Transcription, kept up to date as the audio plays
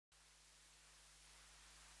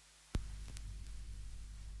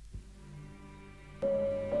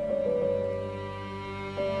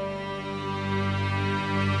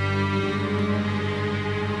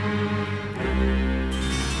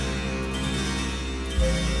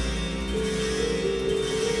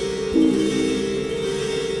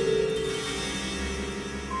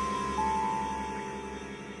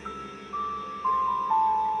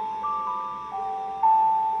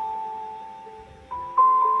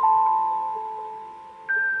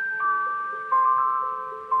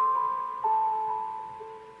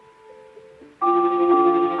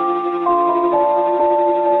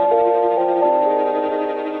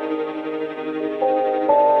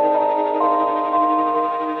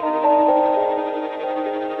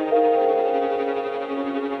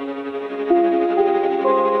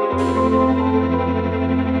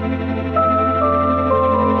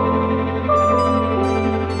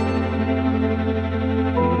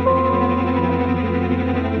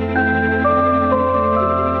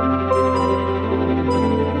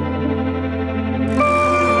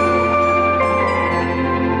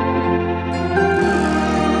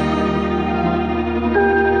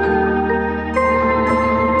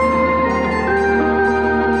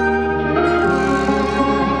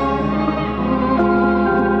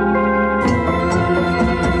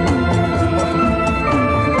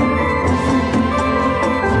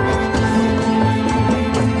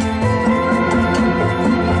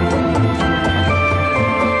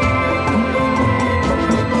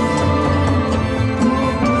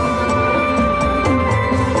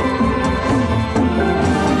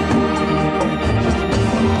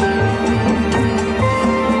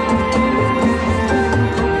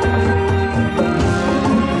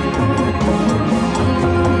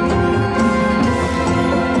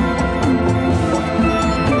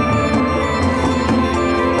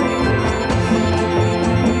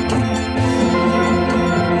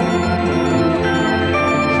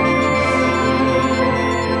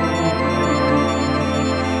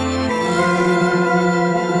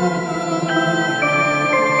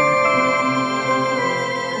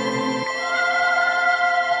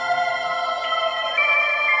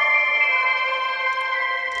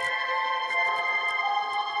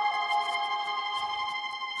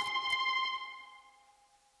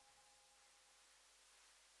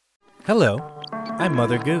Hello, I'm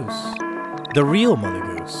Mother Goose, the real Mother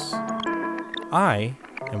Goose. I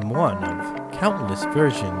am one of countless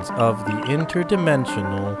versions of the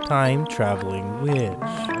interdimensional time-traveling witch.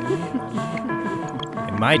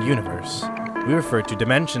 In my universe, we refer to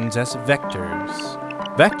dimensions as vectors.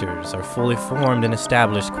 Vectors are fully formed and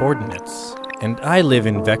established coordinates, and I live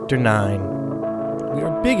in Vector 9. We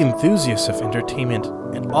are big enthusiasts of entertainment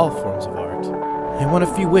and all forms of art. And one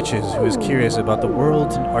of few witches who is curious about the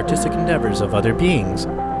worlds and artistic endeavors of other beings.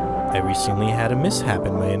 I recently had a mishap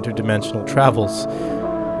in my interdimensional travels,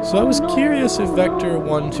 so I was curious if Vector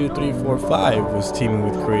 1, 2, 3, 4, 5 was teeming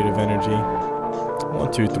with creative energy.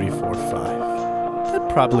 1, 2, 3, 4, 5. That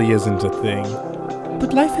probably isn't a thing.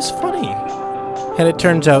 But life is funny. And it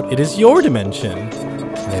turns out it is your dimension,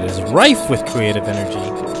 and it is rife with creative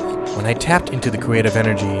energy. When I tapped into the creative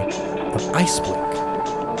energy of Iceblink,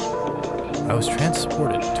 I was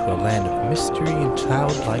transported to a land of mystery and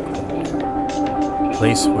childlike wonder. A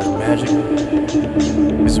place where magic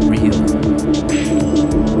is real.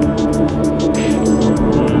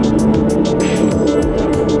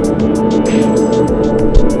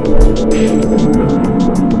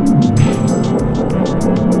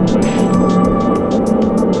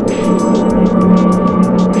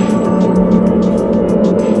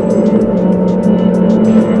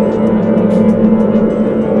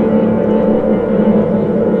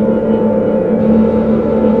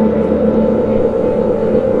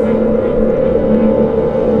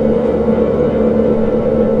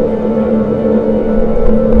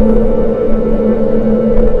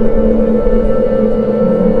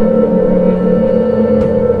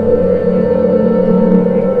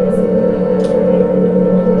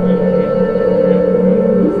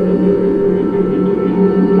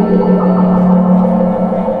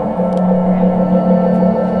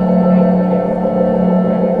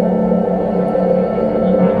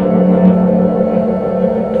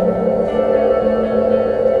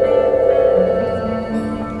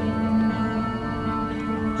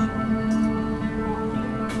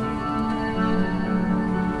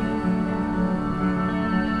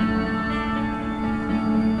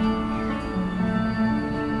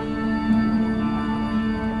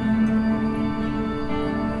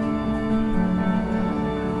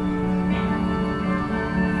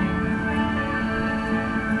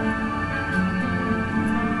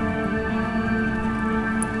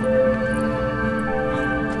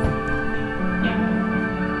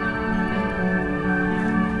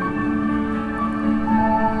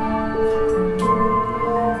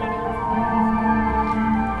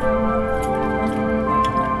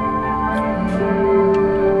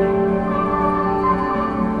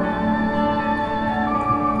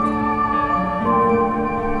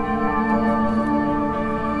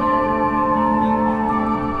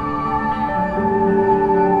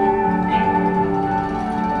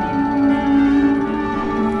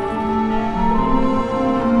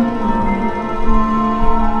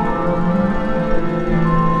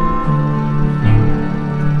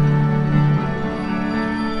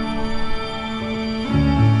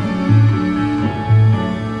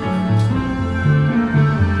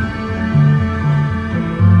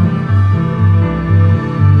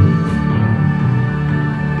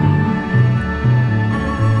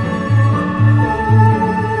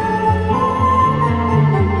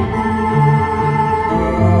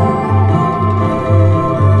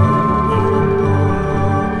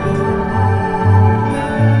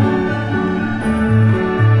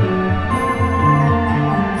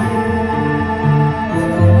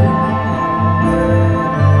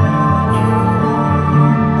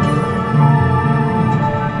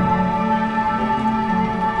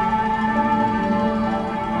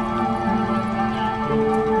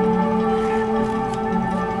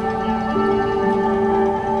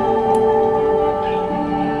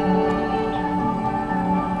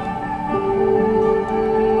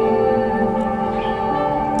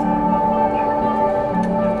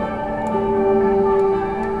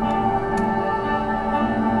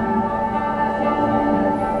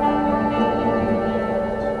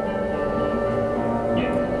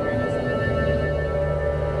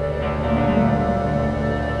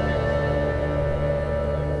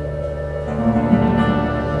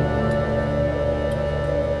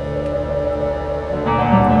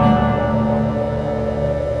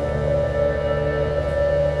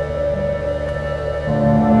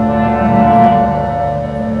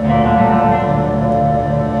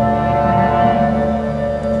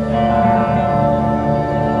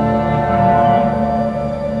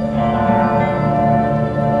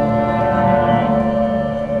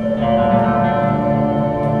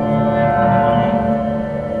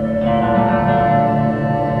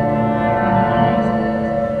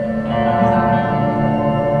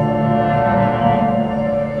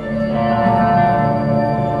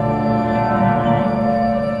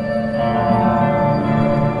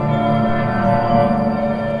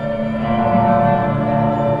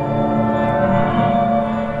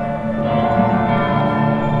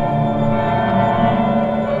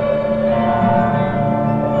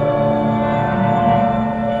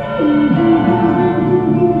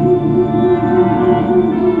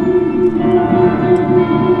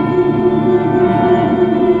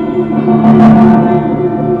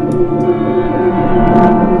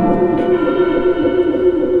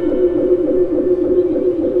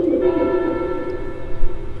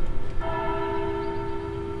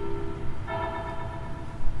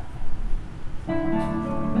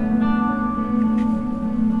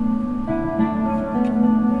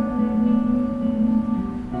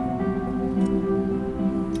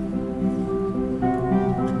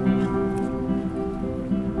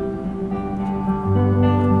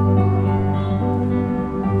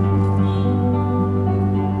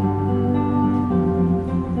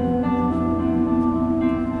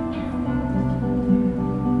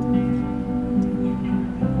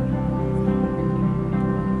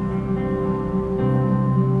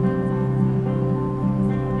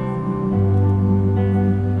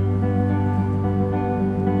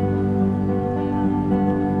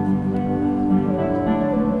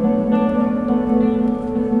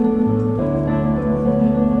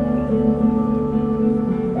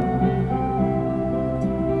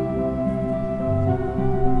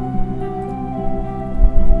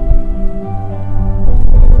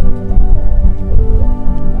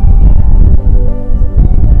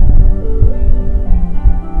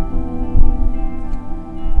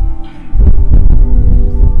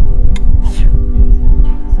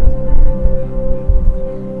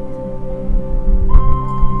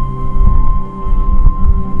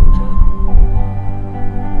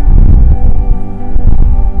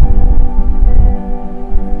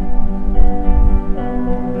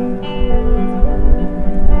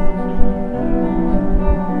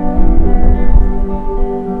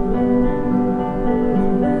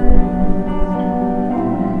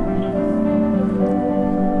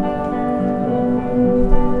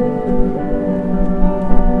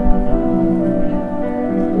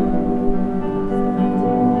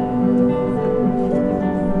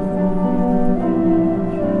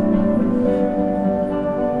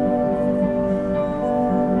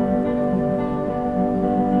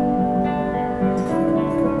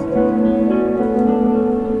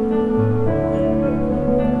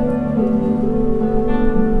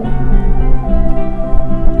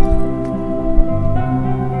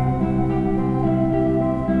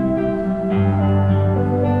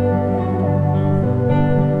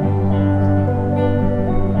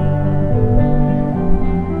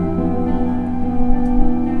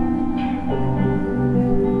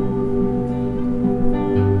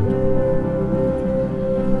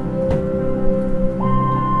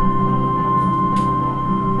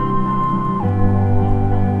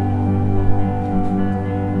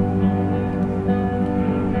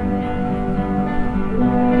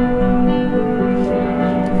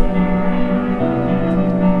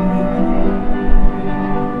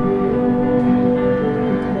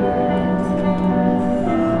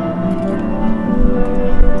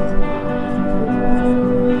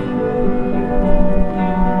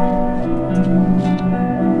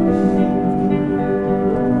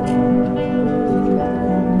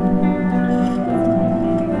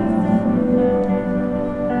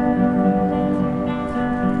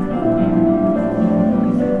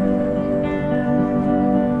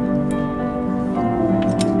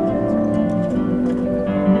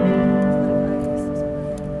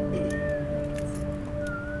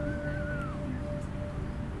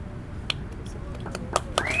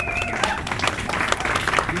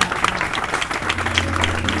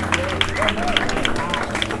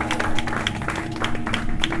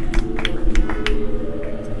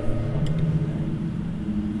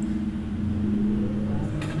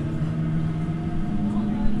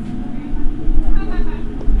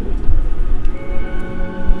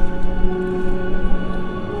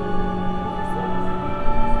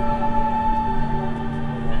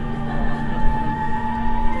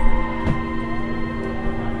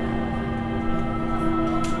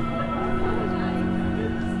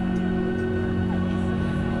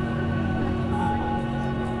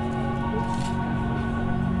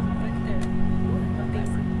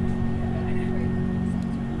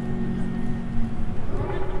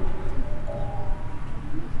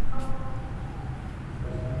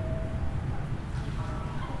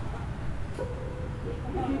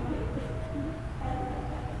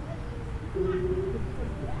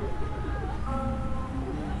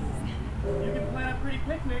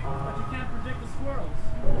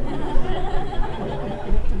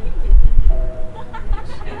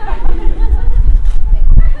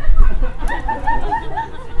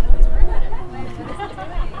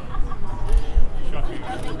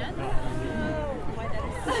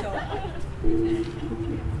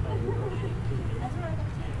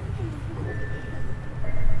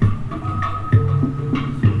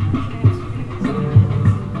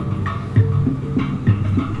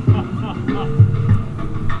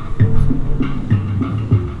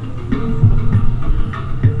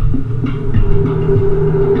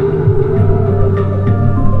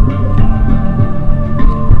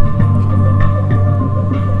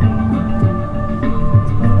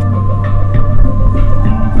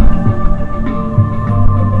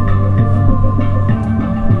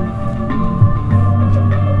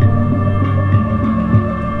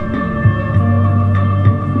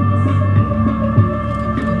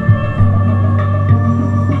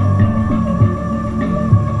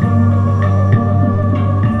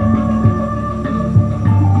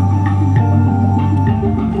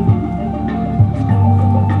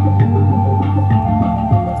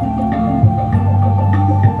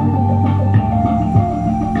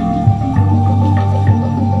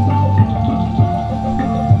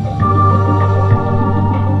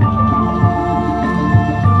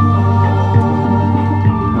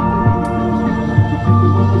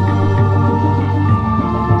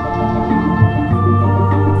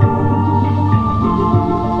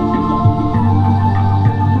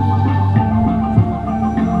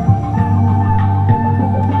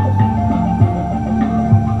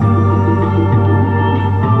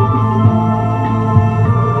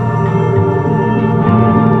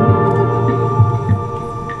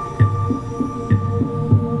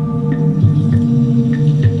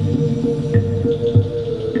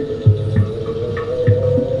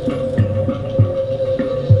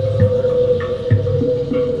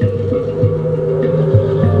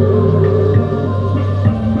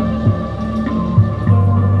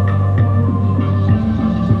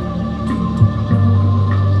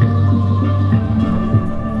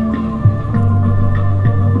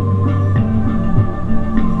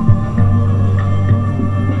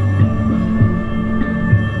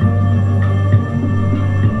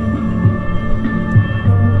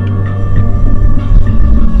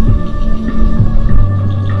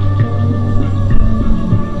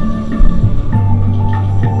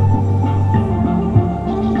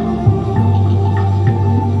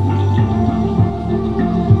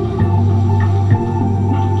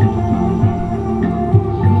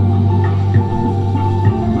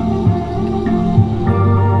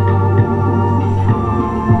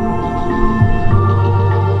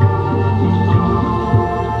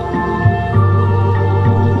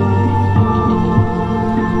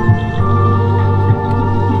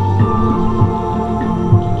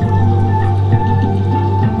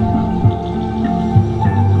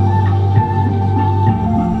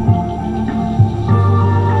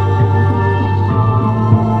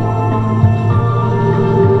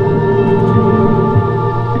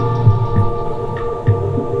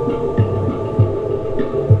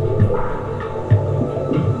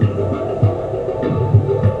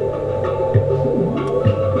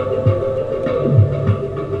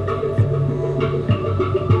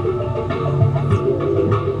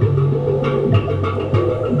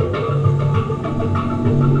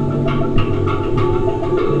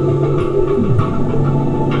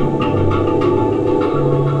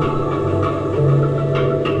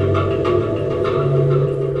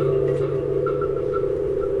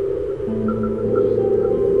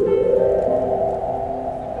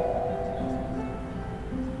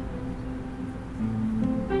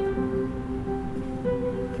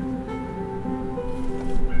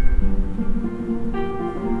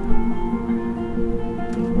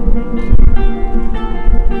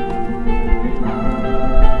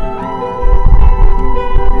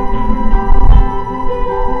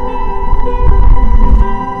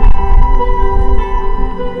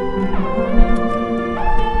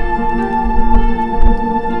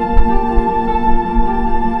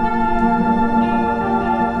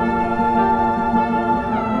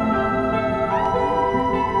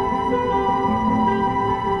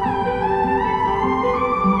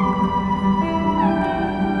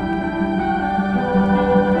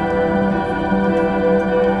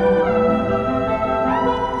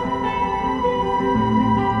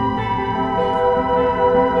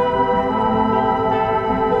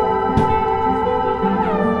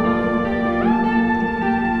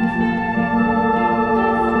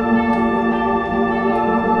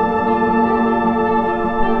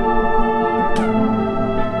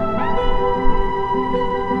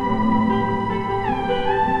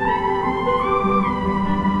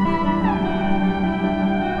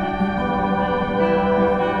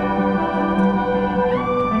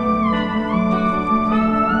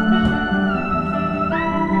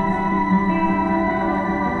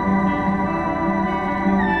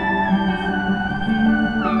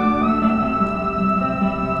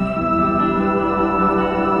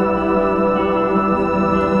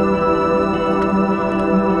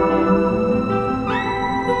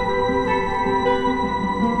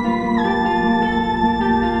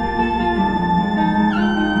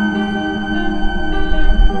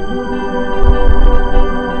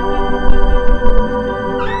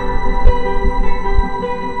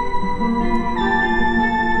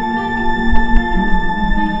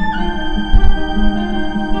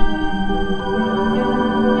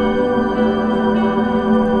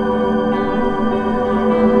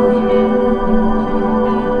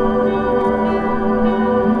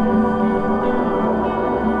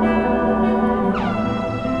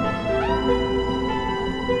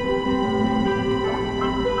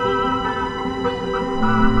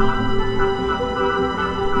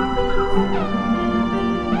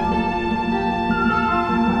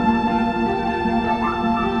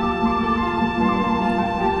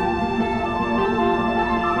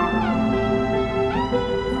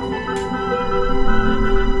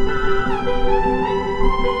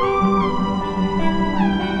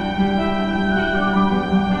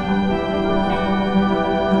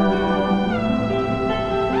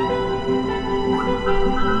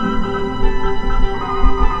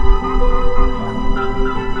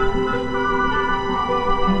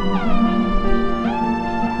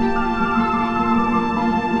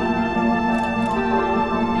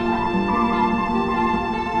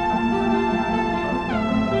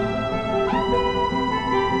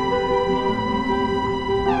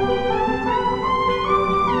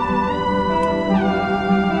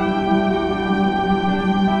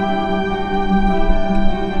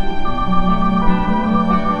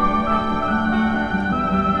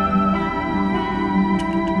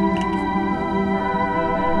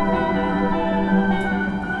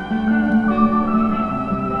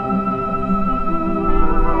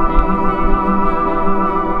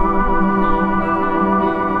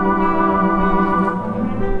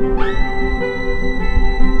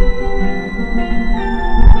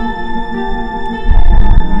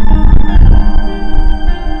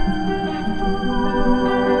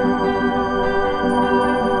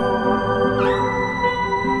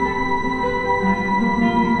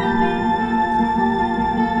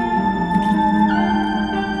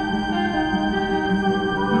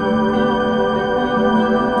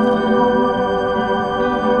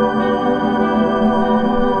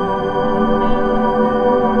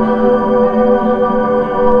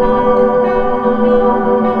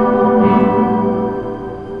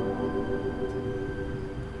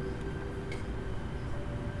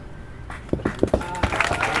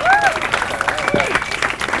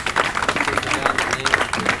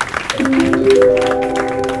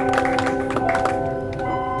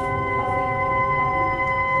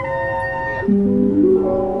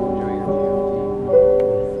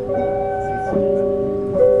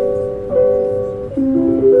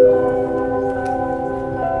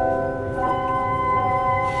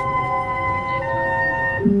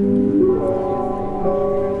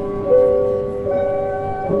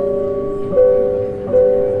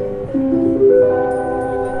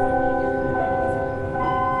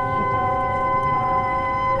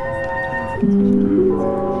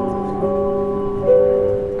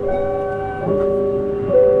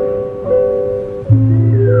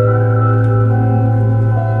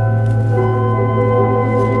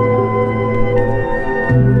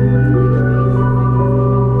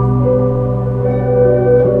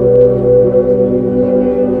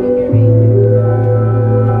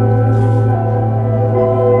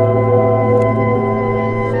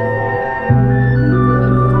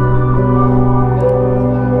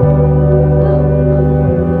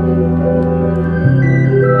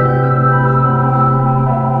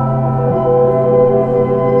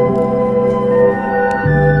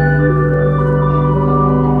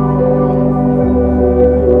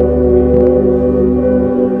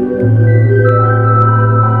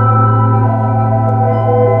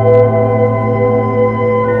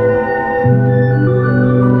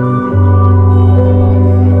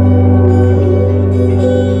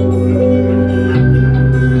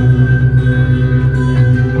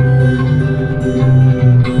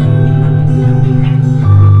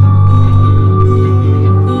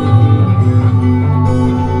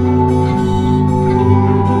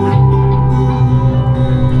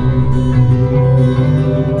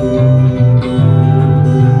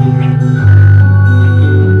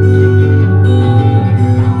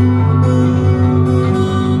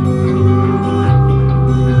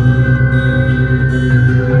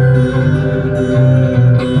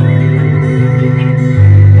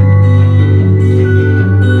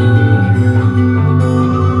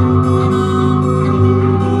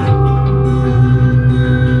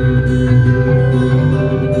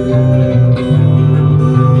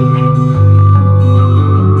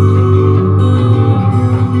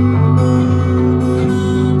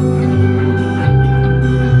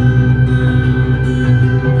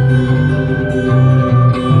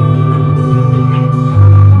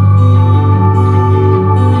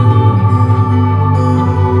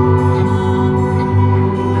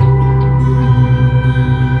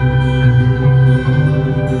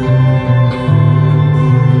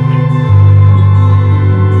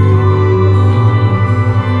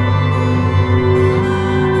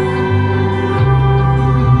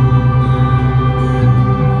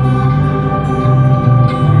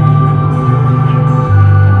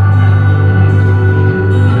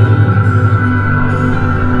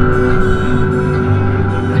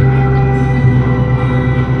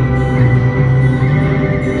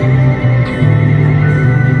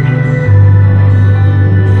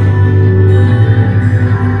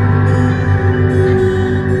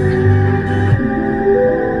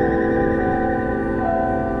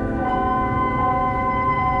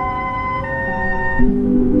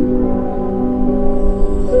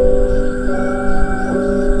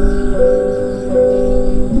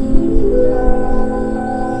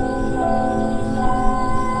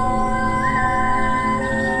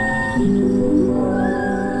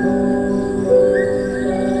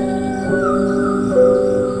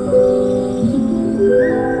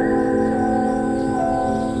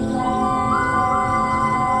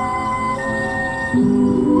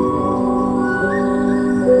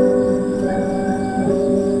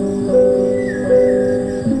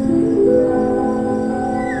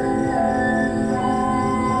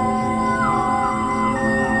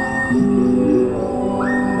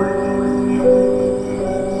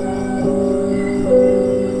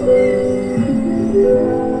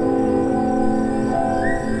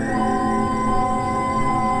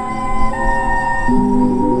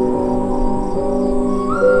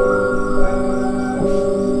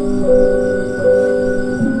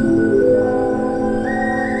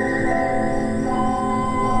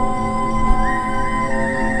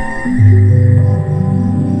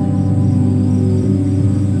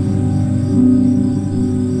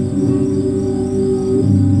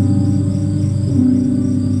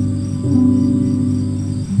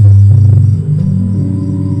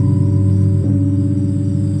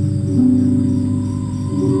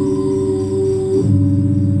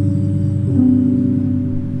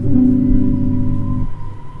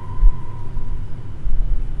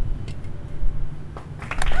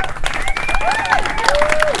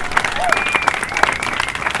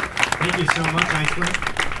 Thank you so much, Iceland.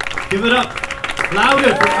 Give it up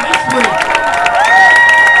louder for Iceland.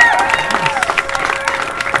 Yes.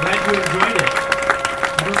 Glad you enjoyed it.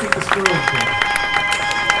 I don't think the squirrels did.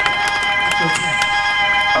 That's okay.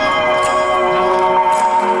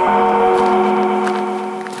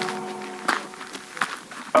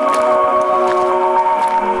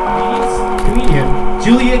 Please, comedian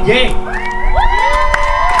Julia Gay.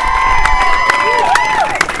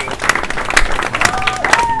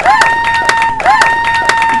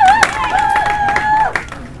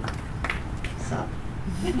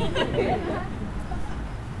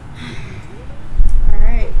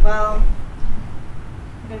 Alright, well,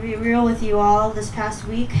 I'm gonna be real with you all. This past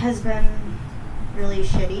week has been really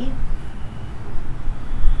shitty.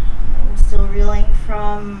 I'm still reeling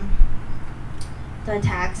from the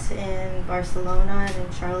attacks in Barcelona and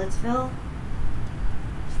in Charlottesville.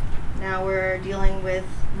 Now we're dealing with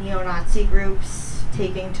neo-Nazi groups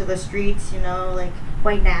taking to the streets, like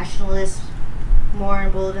white nationalists, more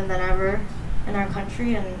emboldened than ever in our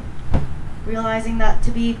country, and realizing that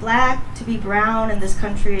to be black, to be brown in this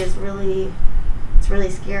country is really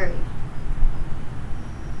scary.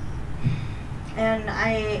 And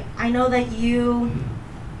I know that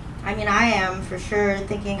I am for sure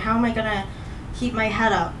thinking, how am I gonna keep my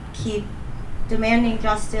head up, keep demanding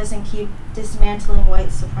justice, and keep dismantling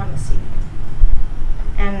white supremacy?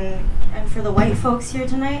 And for the white folks here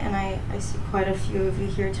tonight, and I see quite a few of you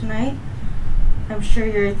here tonight, I'm sure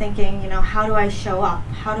you're thinking, how do I show up?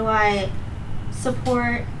 How do I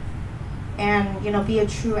support and, be a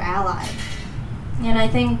true ally? And I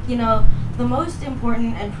think, the most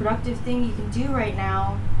important and productive thing you can do right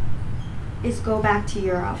now is go back to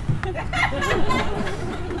Europe.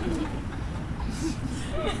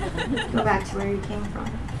 Go back to where you came from.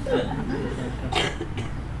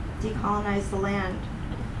 Decolonize the land.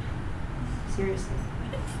 Seriously.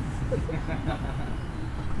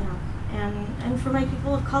 And for my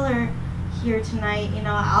people of color here tonight,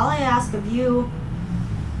 all I ask of you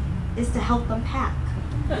is to help them pack.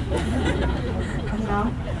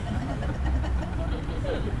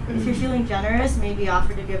 If you're feeling generous, maybe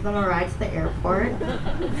offer to give them a ride to the airport.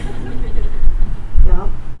 Yeah.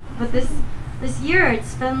 But this year,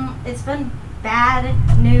 it's been bad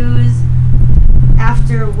news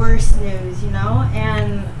after worse news,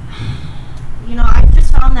 and I've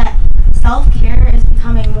just found that self-care is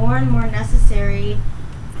becoming more and more necessary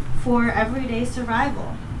for everyday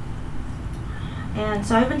survival. And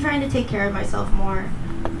so I've been trying to take care of myself more.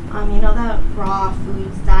 That raw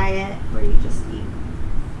foods diet where you just eat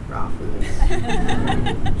raw foods.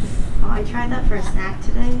 I tried that for a snack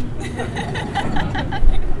today.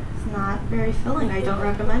 It's not very filling. I don't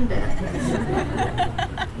recommend it.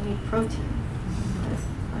 You need protein.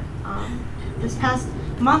 But this past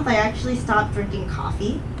month I actually stopped drinking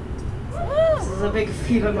coffee. This is a big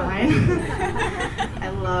feat of mine. I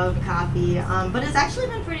love coffee, but it's actually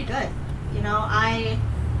been pretty good. I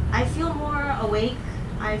feel more awake.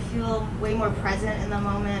 I feel way more present in the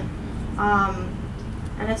moment,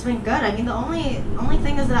 and it's been good. The only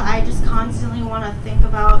thing is that I just constantly want to think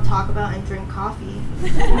about, talk about, and drink coffee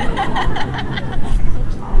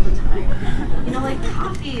all the time. Like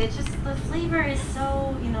coffee, it's just the flavor is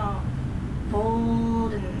so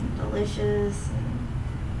bold and delicious and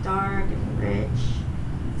dark and rich.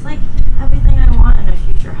 It's like everything I want in a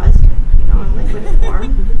future husband, in liquid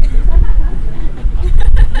form.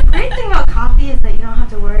 The great thing about coffee is that you don't have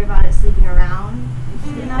to worry about it sleeping around,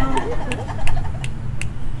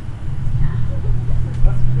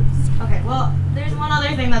 Okay, well, there's one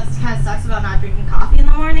other thing that kind of sucks about not drinking coffee in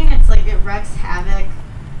the morning. It's like it wreaks havoc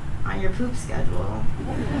on your poop schedule.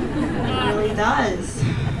 It really does.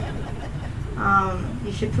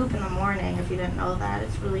 You should poop in the morning if you didn't know that.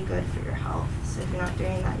 It's really good for your health. So if you're not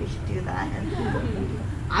doing that, you should do that. And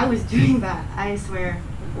I was doing that, I swear.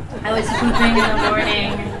 I was pooping in the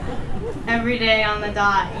morning every day on the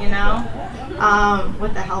dot,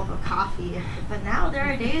 with the help of coffee. But now there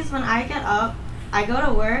are days when I get up I go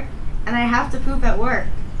to work and I have to poop at work.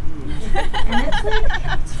 And it's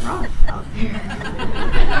like, it's rough out there.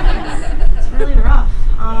 It's really rough.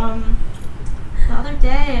 The other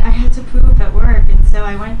day I had to poop at work, and so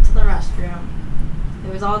I went to the restroom.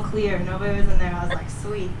 It was all clear, nobody was in there. I was like,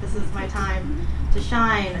 sweet, this is my time to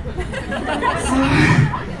shine. So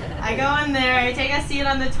I go in there, I take a seat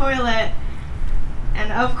on the toilet,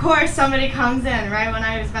 and of course somebody comes in right when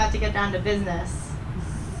I was about to get down to business.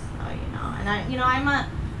 So, and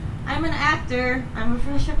I'm an actor, I'm a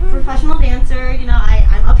professional dancer,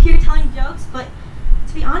 I'm up here telling jokes, but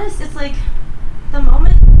to be honest, it's like the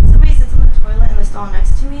moment somebody sits on the toilet in the stall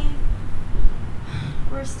next to me,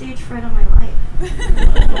 we're stage fright of my life.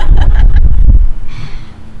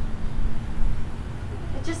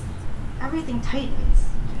 It just, everything tightens.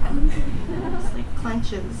 It's like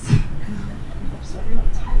clenches. It's really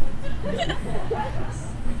tight.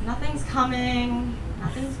 Like nothing's coming,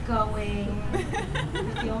 nothing's going.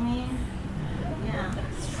 You're the only,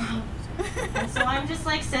 it's rough. And so I'm just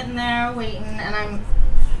like sitting there waiting, and I'm,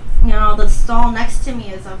 the stall next to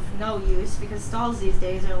me is of no use because stalls these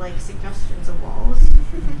days are like suggestions of walls,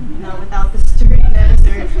 without the sturdiness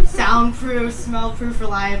or soundproof, smell-proof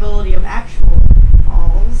reliability of actual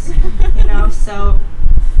walls, so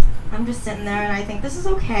I'm just sitting there and I think this is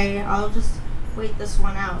okay, I'll just wait this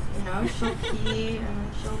one out, she'll pee and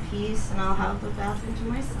then she'll peace and I'll have the bathroom to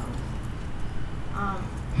myself.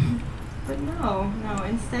 But no,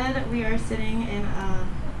 instead we are sitting in a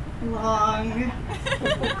long,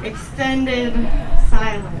 extended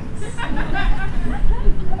silence.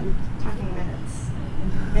 Talking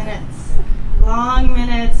minutes. Long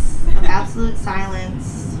minutes of absolute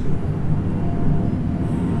silence.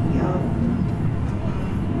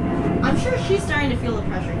 I'm sure she's starting to feel the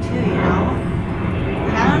pressure too,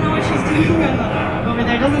 Like, I don't know what she's doing over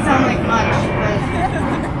there. It doesn't sound like much, but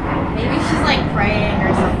maybe she's like praying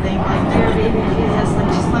or something. Like, dear baby Jesus, like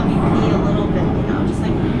just let me pee a little bit, just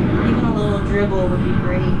like even a little dribble would be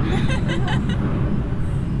great.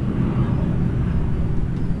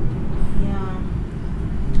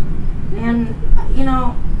 And,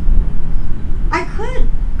 I could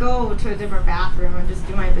go to a different bathroom and just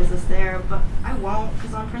do my business there, but I won't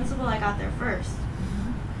because on principle I got there first.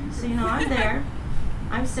 So, I'm there.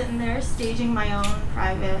 I'm sitting there staging my own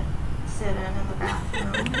private sit-in in the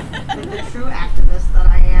bathroom with the true activist that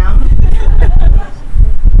I am.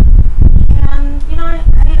 And, I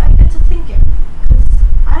get to thinking because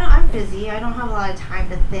I'm busy. I don't have a lot of time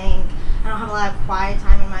to think. I don't have a lot of quiet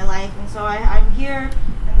time in my life, and so I'm here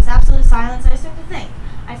in this absolute silence. I start to think.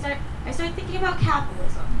 I start thinking about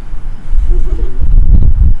capitalism.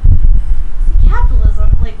 See, capitalism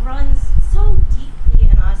runs so deeply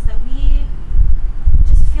in us that we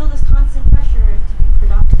just feel this constant pressure to be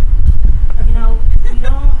productive. We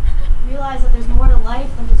don't realize that there's more to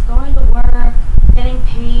life than just going to work, getting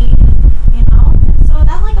paid. And so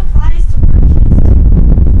that applies to work shifts too.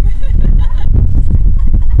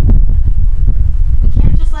 We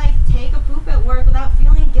can't just take a poop at work without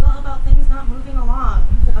feeling guilt about things not moving along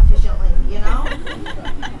efficiently,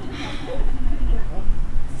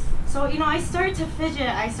 So, I start to fidget,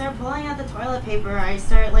 I start pulling out the toilet paper, I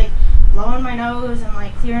start blowing my nose and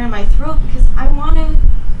clearing my throat because I want to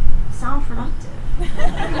sound productive.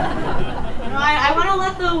 I want to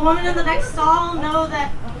let the woman in the next stall know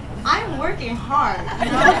that I'm working hard,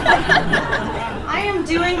 I am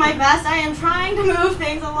doing my best, I am trying to move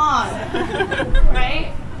things along,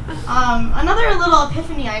 right? Another little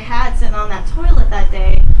epiphany I had sitting on that toilet that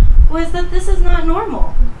day was that this is not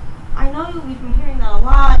normal. I know we've been hearing that a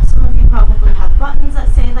lot. Some of you probably have buttons that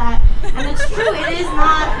say that. And it's true, it is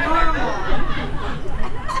not normal.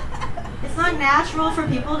 It's not natural for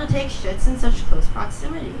people to take shits in such close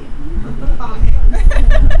proximity. What the fuck?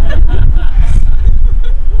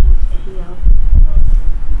 Yeah.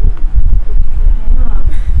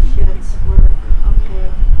 Shits work. Okay.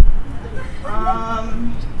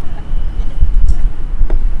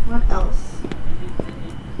 What else?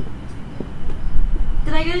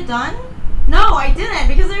 Did I get it done? No, I didn't,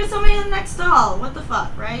 because there's somebody in the next stall. What the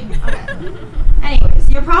fuck, right? Okay. Anyways,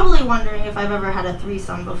 you're probably wondering if I've ever had a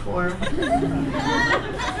threesome before.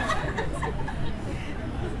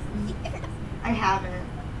 I haven't.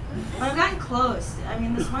 But I've gotten close. I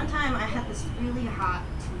mean, this one time I had this really hot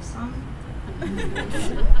twosome.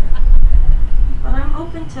 But I'm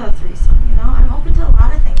open to a threesome, I'm open to a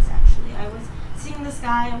lot of things, actually. I was seeing this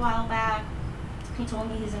guy a while back. He told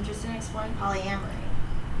me he's interested in exploring polyamory.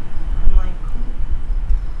 I'm like, cool.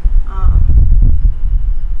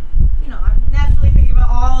 I'm naturally thinking about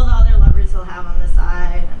all the other lovers he'll have on the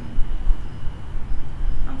side, and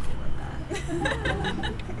I'm cool with that.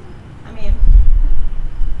 I mean,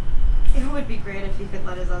 great if he could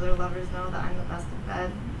let his other lovers know that I'm the best in bed.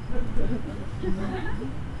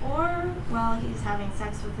 Or while he's having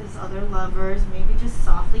sex with his other lovers, maybe just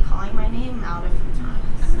softly calling my name out a few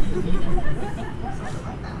times. Something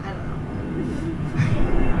like that, I don't know.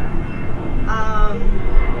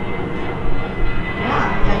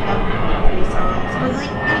 But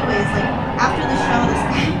like, anyways, like, after the show, this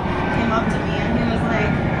guy came up to me and he was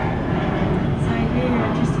like, so I hear you're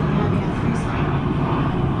interested in having a threesome.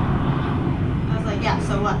 I was like, yeah,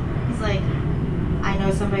 so what? He's like, I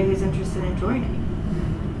know somebody who's interested in joining.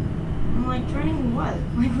 I'm like, joining what?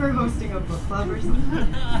 Like, we're hosting a book club or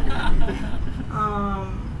something?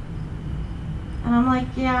 And I'm like,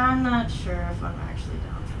 yeah, I'm not sure if I'm actually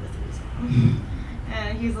down for a threesome.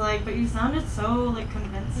 And he's like, but you sounded so, like,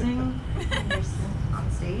 convincing when you're on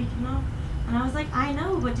stage, you know? And I was like, I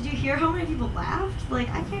know, but did you hear how many people laughed? Like,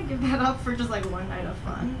 I can't give that up for just, like, one night of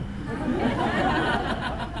fun.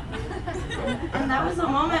 And that was the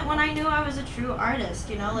moment when I knew I was a true artist,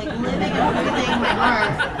 you know? Like, living and breathing my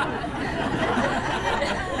art.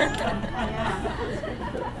 Yeah.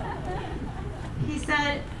 He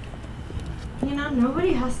said, you know,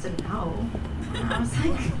 nobody has to know. And I was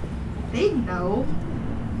like, they know.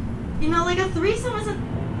 You know, like, a threesome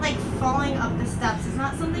isn't like falling up the steps. It's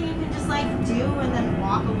not something you can just like do and then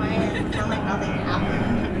walk away and pretend like nothing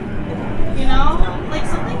happened. You know? Like,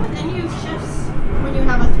 something within you shifts when you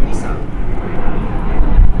have a threesome.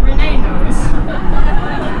 Renee knows.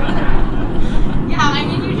 Yeah, I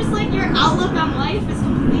mean, you just like, your outlook on life is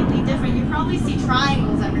completely different. You probably see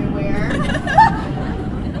triangles everywhere.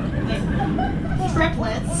 Like,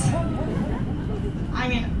 triplets. I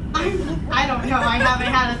mean, I don't know. I haven't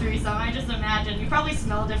had a threesome. I just imagine. You probably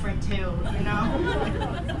smell different too, you know?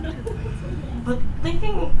 But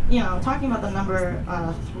thinking, you know, talking about the number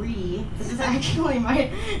 3, this is actually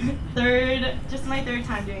my third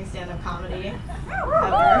time doing stand-up comedy ever.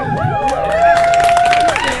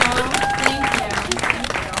 Thank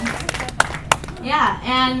you. Yeah,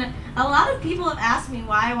 and a lot of people have asked me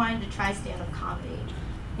why I wanted to try stand-up comedy.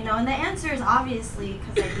 You know, and the answer is obviously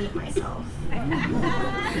because I hate myself.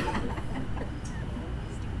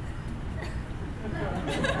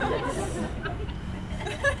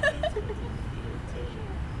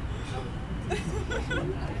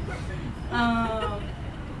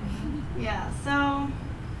 Yeah, so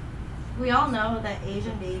we all know that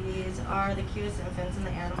Asian babies are the cutest infants in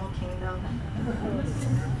the animal kingdom.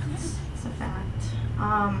 It's a fact.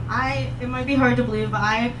 It might be hard to believe, but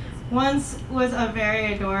I once was a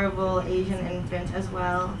very adorable Asian infant as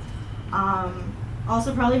well.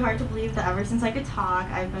 Also probably hard to believe that ever since I could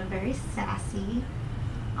talk, I've been very sassy.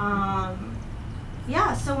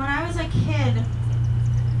 Yeah, so when I was a kid,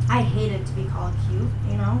 I hated to be called cute,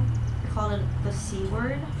 you know? I called it the C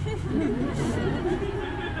word.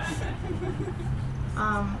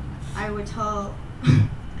 I would tell,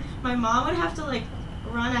 my mom would have to like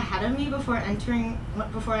run ahead of me before I entered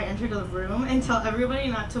the room and tell everybody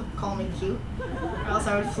not to call me cute, or else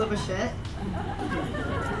I would flip a shit.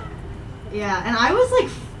 Yeah, and I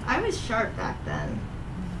was sharp back then.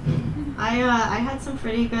 I had some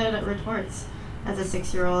pretty good retorts as a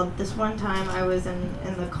 6-year-old. This one time I was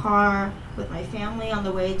in the car with my family on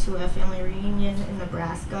the way to a family reunion in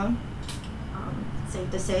Nebraska. Safe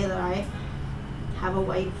to say that I have a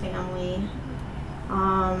white family.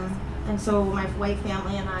 And so my white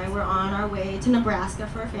family and I were on our way to Nebraska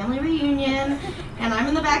for a family reunion, and I'm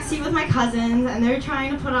in the back seat with my cousins, and they're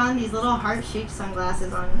trying to put on these little heart-shaped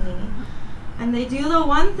sunglasses on me. And they do the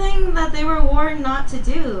one thing that they were warned not to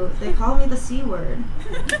do. They call me the C word.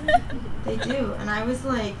 They do. And I was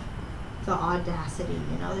like, the audacity,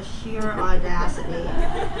 you know, the sheer audacity.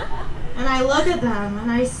 And I look at them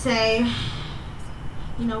and I say,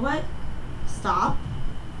 you know what? Stop.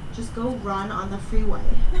 Just go run on the freeway.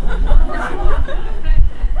 Later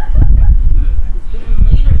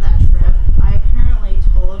that trip, I apparently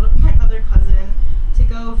told my other cousin to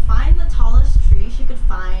go find the tallest tree she could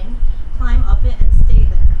find, climb up it, and stay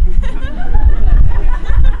there.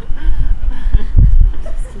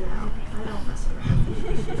 Yeah, I don't mess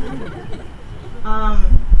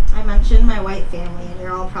around. I mentioned my white family, and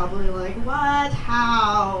you're all probably like, what?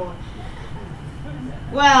 How?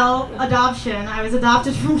 Well, adoption. I was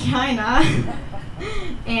adopted from China,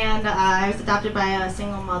 and I was adopted by a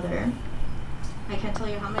single mother. I can't tell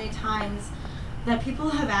you how many times that people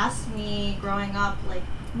have asked me growing up, like,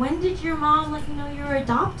 when did your mom let you know you were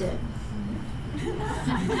adopted?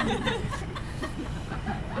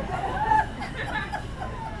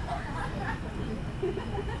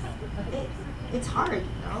 It's hard,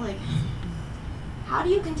 you know, like, how do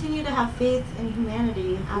you continue to have faith in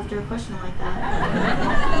humanity after a question like that?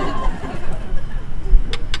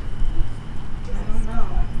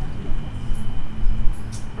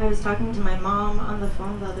 I was talking to my mom on the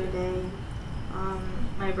phone the other day.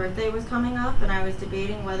 My birthday was coming up, and I was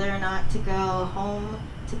debating whether or not to go home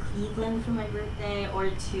to Cleveland for my birthday or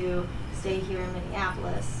to stay here in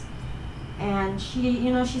Minneapolis. And she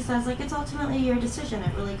says, like, it's ultimately your decision.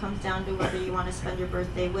 It really comes down to whether you want to spend your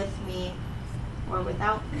birthday with me or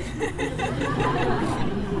without me.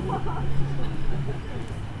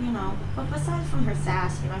 But besides from her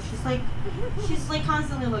sass, she's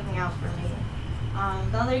constantly looking out for me.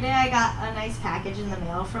 The other day I got a nice package in the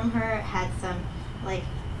mail from her. It had some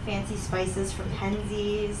fancy spices from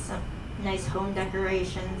Penzies, some nice home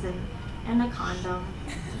decorations, and a condom.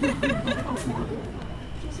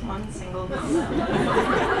 Just one single condom.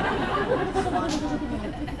 Just one.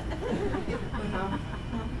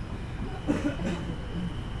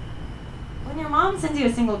 When your mom sends you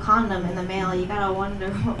a single condom in the mail, you gotta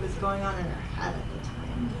wonder what was going on in her head at the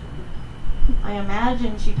time. I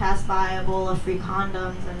imagine she passed by a bowl of free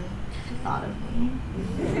condoms and she thought of me.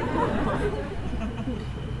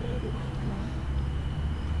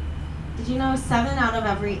 Did you know 7 out of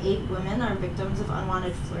every 8 women are victims of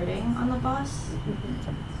unwanted flirting on the bus?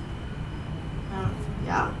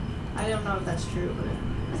 Yeah, I don't know if that's true, but it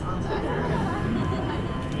sounds accurate.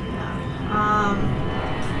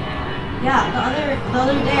 Yeah, the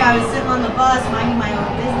other day I was sitting on the bus minding my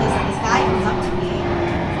own business, and this guy comes up to me.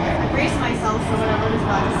 I brace myself for whatever he's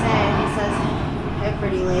about to say, and he says, "Hey,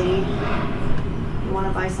 pretty lady, you want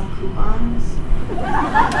to buy some coupons?"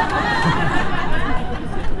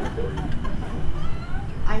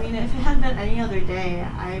 I mean, if it had been any other day,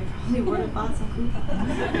 I probably would have bought some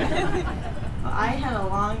coupons. But I had a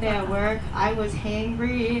long day at work. I was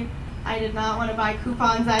hangry. I did not want to buy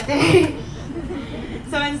coupons that day.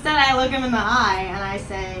 So instead, I look him in the eye and I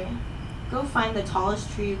say, "Go find the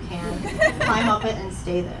tallest tree you can, climb up it, and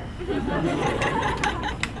stay there."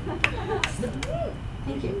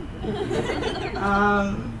 Thank you.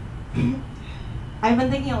 I've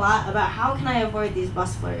been thinking a lot about how can I avoid these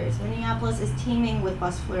bus flirters. Minneapolis is teeming with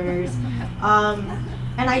bus flirters.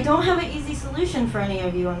 And I don't have an easy solution for any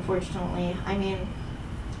of you, unfortunately. I mean,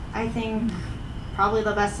 I think probably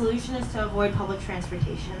the best solution is to avoid public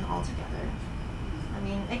transportation altogether. I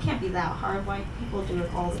mean, it can't be that hard. White people do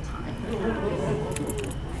it all the time.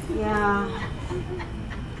 Yeah.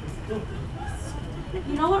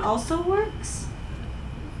 You know what also works?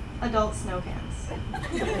 Adult snow pants.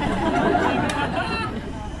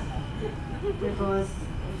 They're both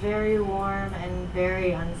very warm and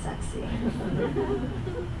very unsexy.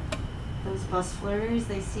 Those bus flirters,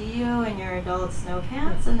 they see you in your adult snow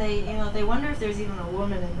pants, and they wonder if there's even a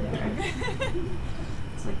woman in there.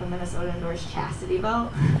 It's like the Minnesota Indoors chastity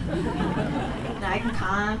belt. Now I can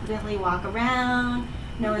confidently walk around,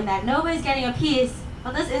 knowing that nobody's getting a piece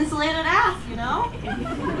of this insulated ass,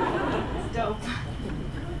 It's dope.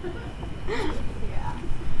 Yeah.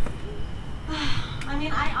 I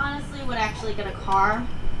mean, I honestly would actually get a car,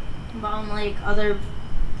 but unlike other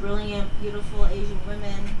brilliant, beautiful Asian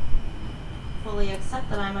women, fully accept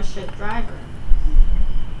that I'm a shit driver.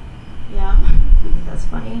 Yeah, you think that's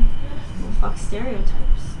funny? Well, fuck stereotypes.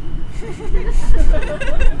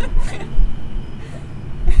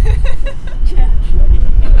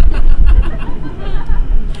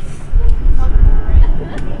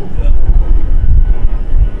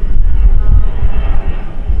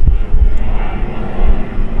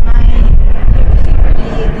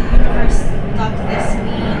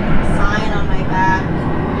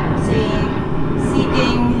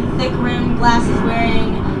 Glasses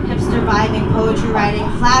wearing, hipster vibing, poetry writing,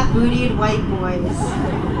 flat bootied white boys.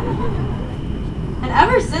 And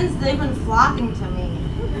ever since, they've been flocking to me.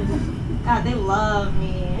 God, they love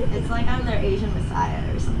me. It's like I'm their Asian messiah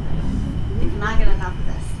or something. They cannot get enough of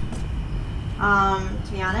this.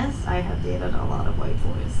 To be honest, I have dated a lot of white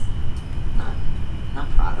boys. Not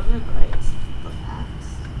proud of it, but it's the facts.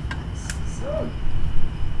 So.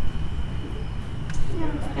 Yeah,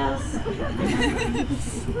 I guess.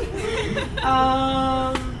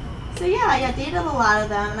 So yeah, dated a lot of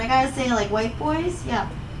them, and I gotta say, like, white boys, yeah,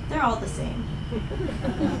 they're all the same.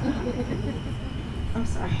 I'm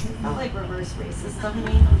sorry, it's not like reverse racist of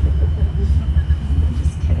me. I'm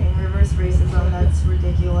just kidding, reverse racism, that's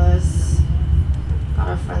ridiculous. Got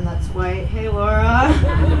a friend that's white. Hey Laura,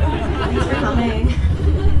 thanks for coming.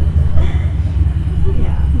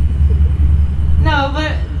 Yeah. No,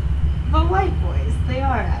 but white boys, they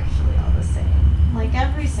are actually all the same. Like,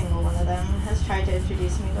 every single one of them has tried to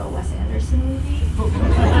introduce me to a Wes Anderson movie.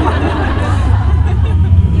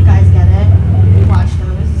 You guys get it. You watch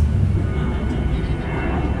those.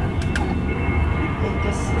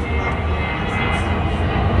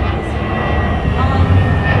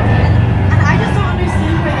 And I just don't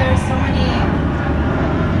understand where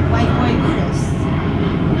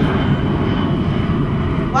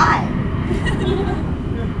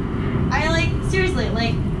seriously,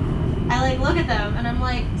 like, I like look at them and I'm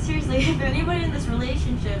like, seriously, if anybody in this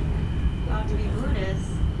relationship got to be Buddhist,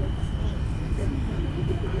 it's me.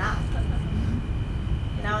 I'm not.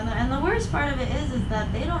 You know, and the worst part of it is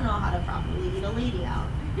that they don't know how to properly eat a lady out.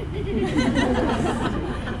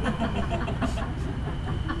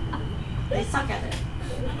 They suck at it.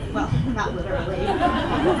 Well, not literally.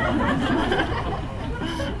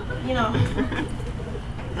 You know,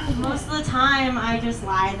 most of the time I just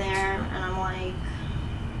lie there and I'm like,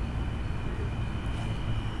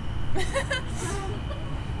 I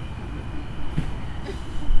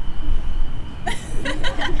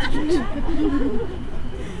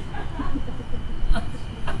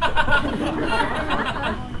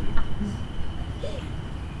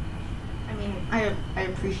mean, I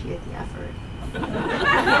appreciate the effort.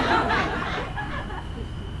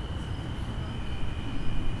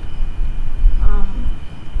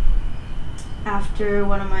 After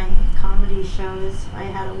one of my comedy shows, I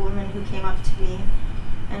had a woman who came up to me,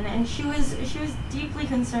 and she was deeply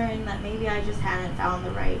concerned that maybe I just hadn't found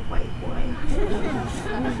the right white boy.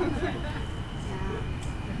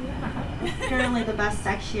 Yeah. Apparently, the best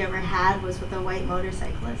sex she ever had was with a white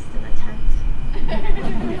motorcyclist in a tent.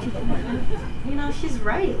 You know, she's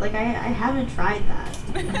right. Like, I haven't tried that.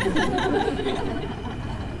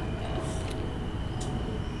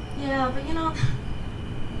 Yeah, but you know,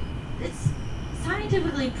 it's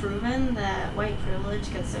scientifically proven that white privilege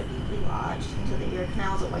gets so deeply lodged into the ear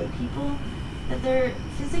canals of white people that they're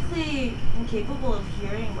physically incapable of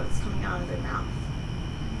hearing what's coming out of their mouth.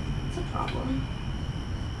 It's a problem.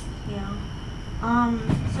 Yeah.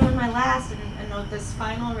 So in my last and this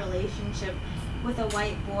final relationship with a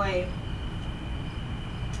white boy,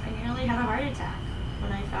 I nearly had a heart attack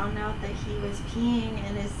when I found out that he was peeing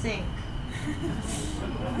in his sink.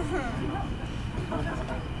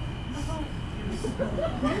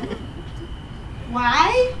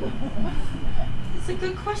 Why? It's a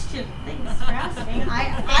good question. Thanks for asking.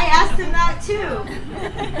 I asked him that too.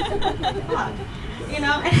 You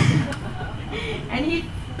know, and he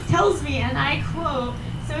tells me, and I quote,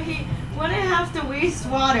 so he wouldn't have to waste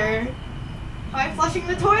water by flushing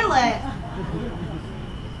the toilet.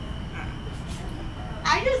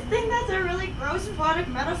 I just think that's a really gross poetic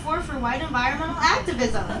metaphor for white environmental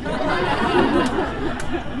activism.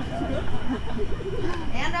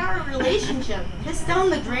 And our relationship pissed down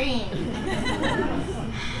the drain.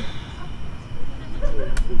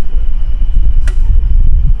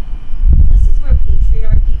 This is where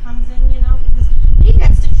patriarchy comes in, you know, because he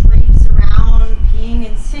gets to traipse around peeing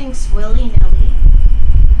in sinks willy-nilly.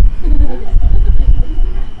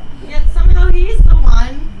 Yet somehow he's the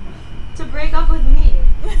one to break up with me.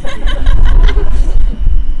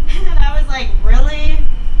 And I was like, really?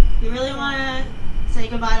 You really want to say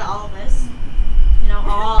goodbye to all of this? You know,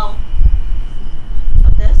 all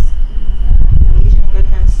of this? Asian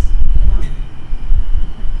goodness, you know?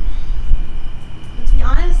 But to be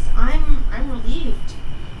honest, I'm relieved.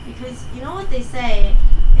 Because you know what they say,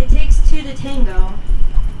 it takes two to tango,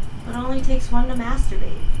 but only takes one to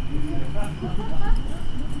masturbate.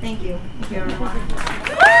 Thank you. Thank you, everyone.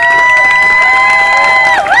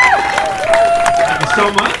 Thank you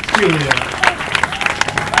so much, Julia.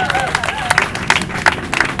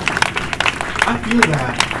 I feel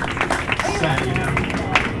that sad, you know,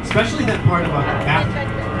 especially that part about the bathroom.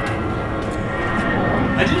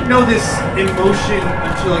 I didn't know this emotion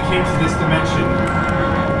until I came to this dimension.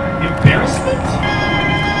 Embarrassment?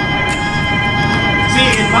 See,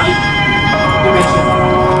 in my dimension,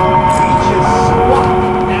 we just squat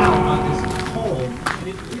down on this pole, and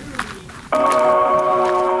it literally...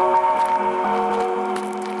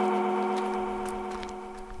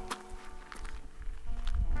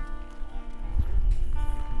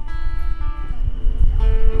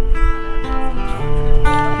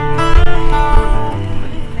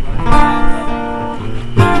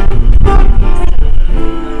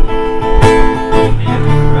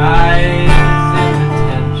 Rise in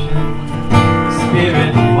attention.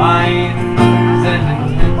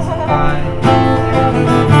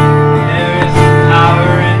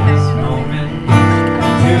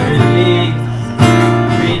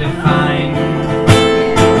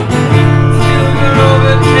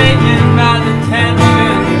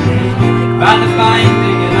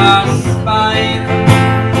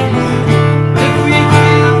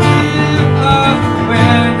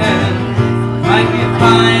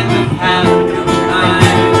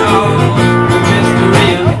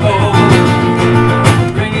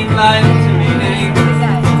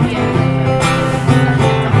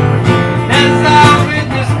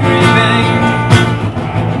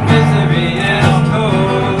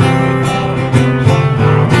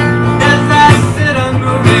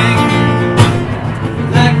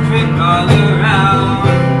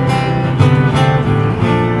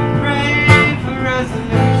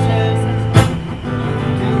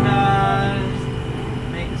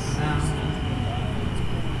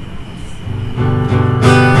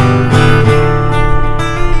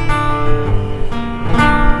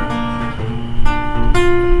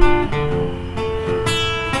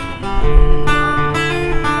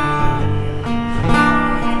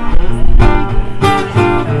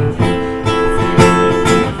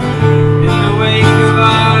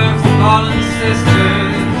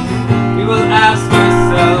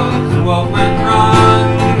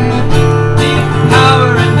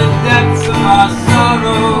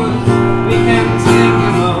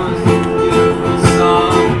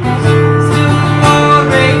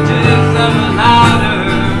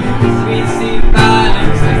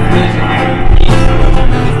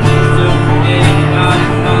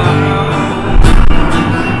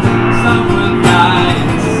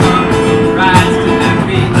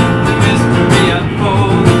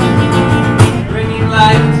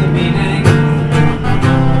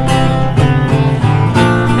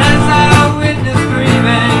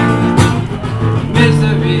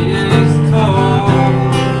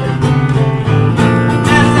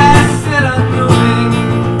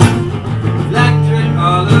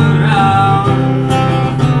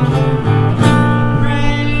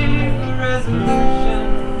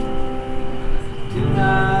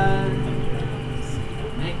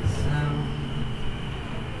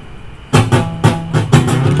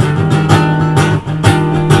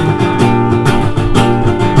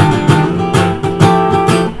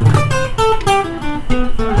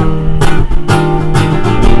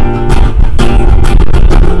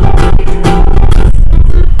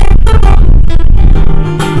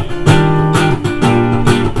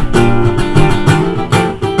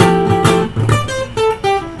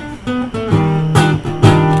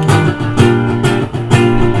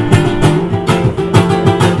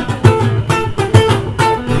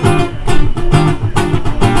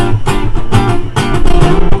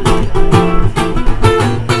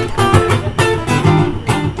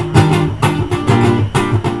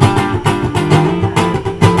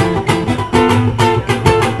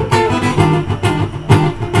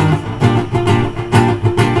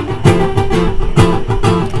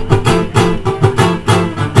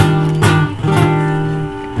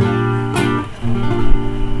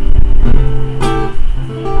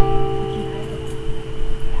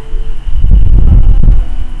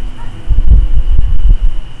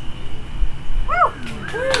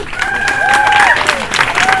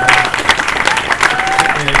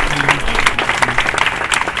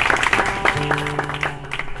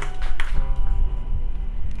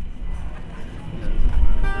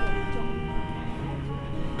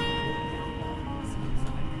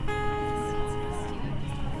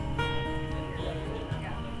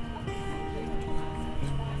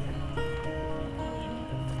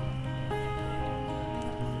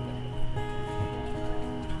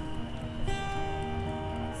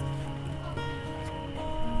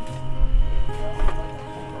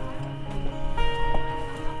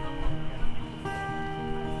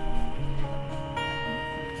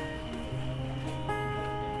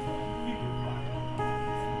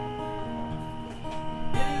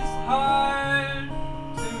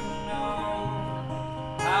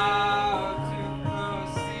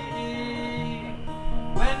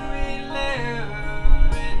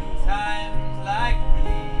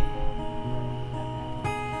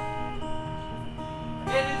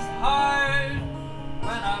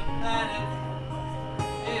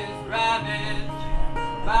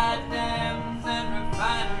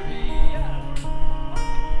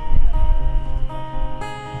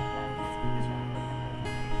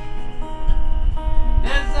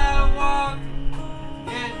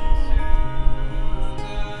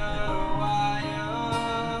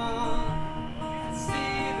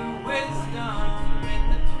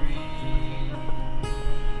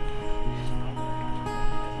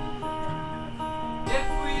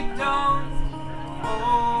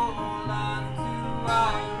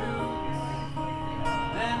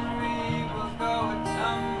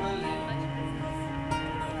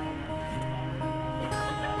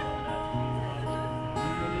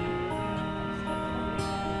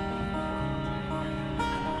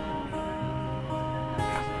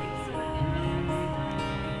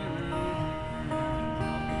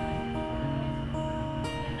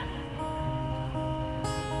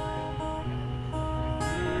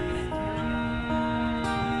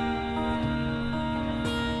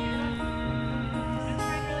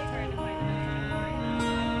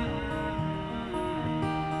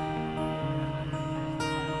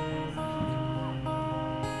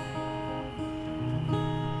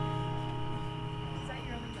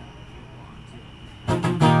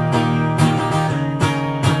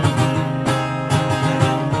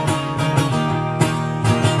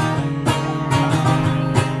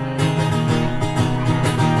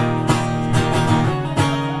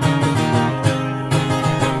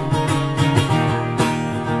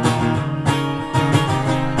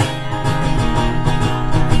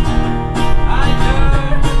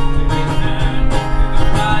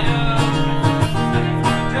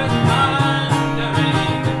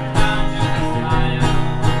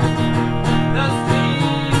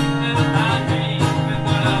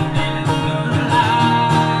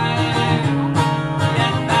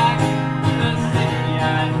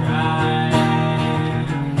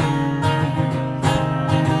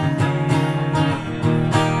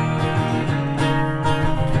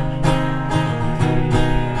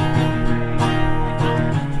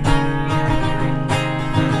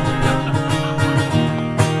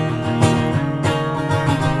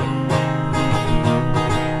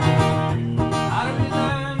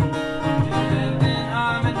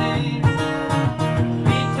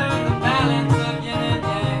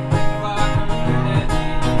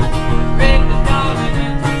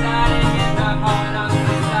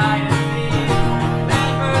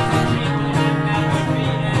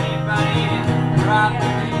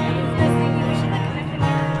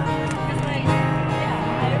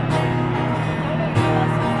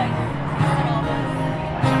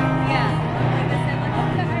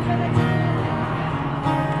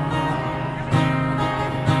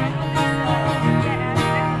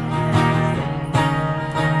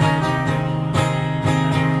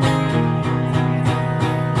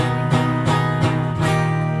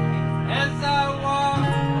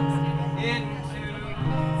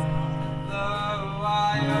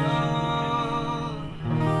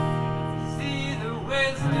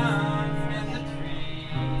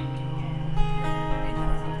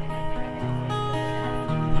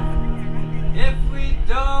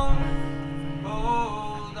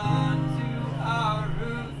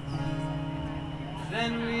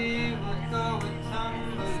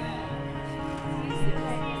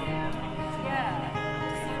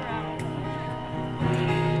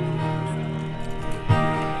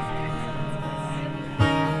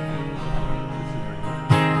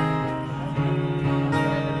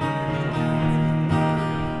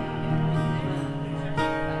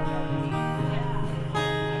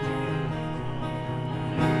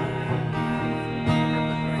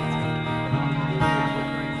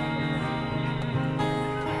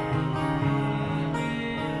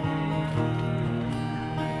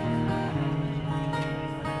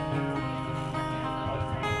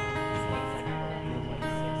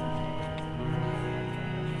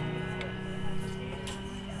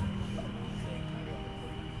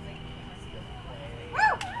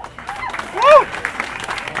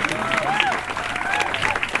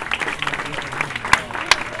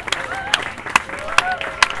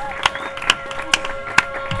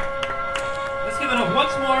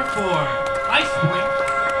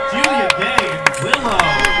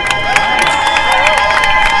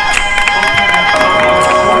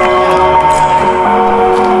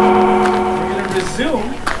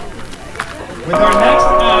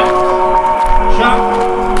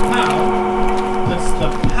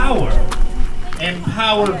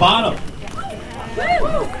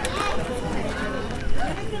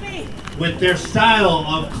 With their style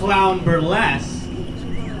of clown burlesque,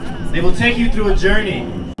 they will take you through a journey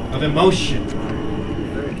of emotion.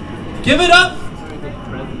 Give it up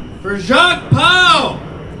for Jacques Pau!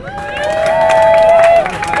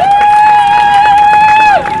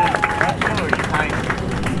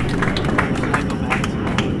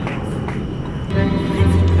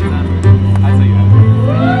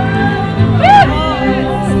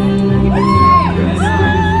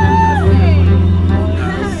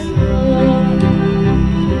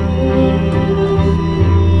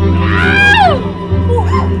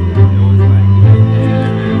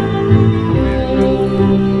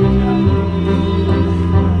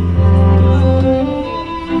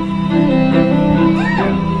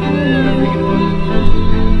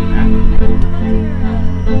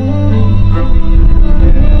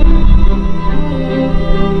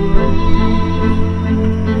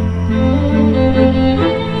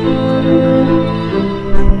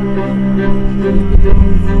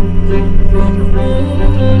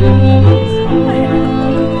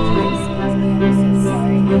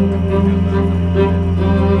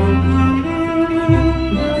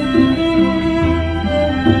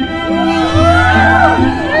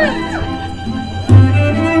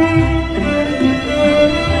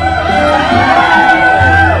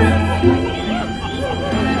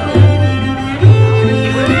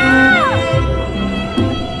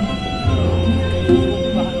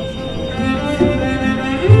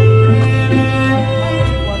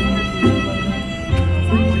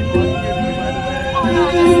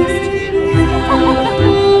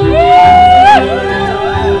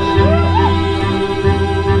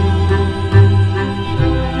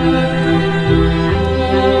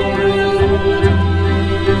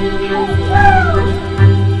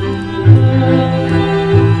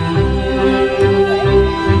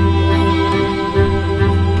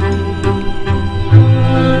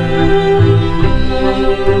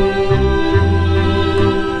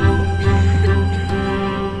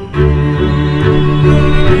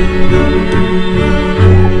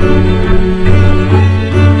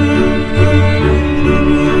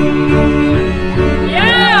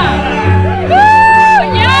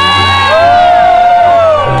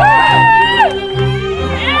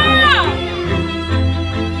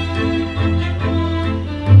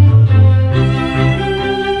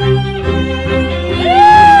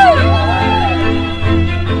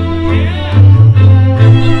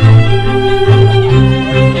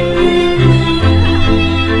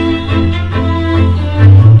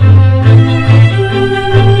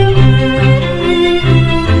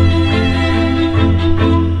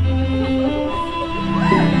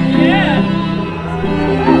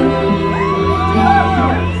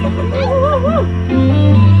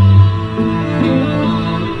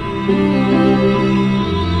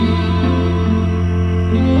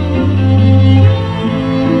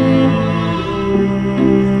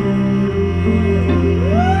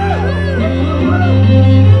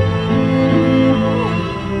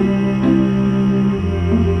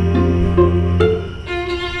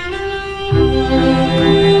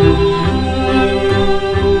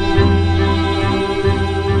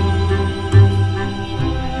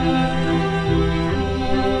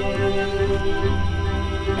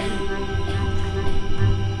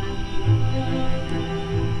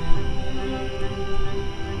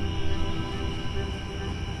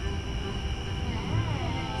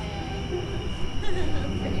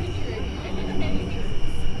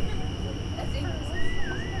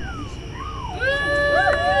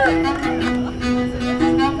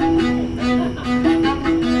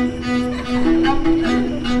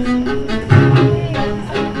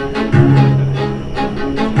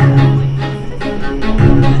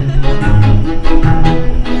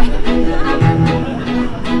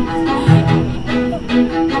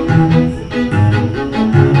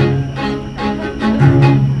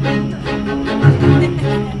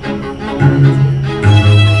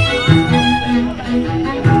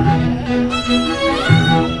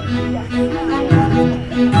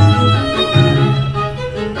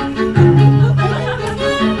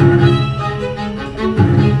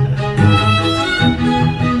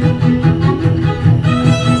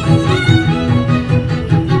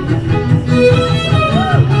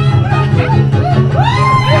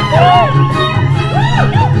 Woo!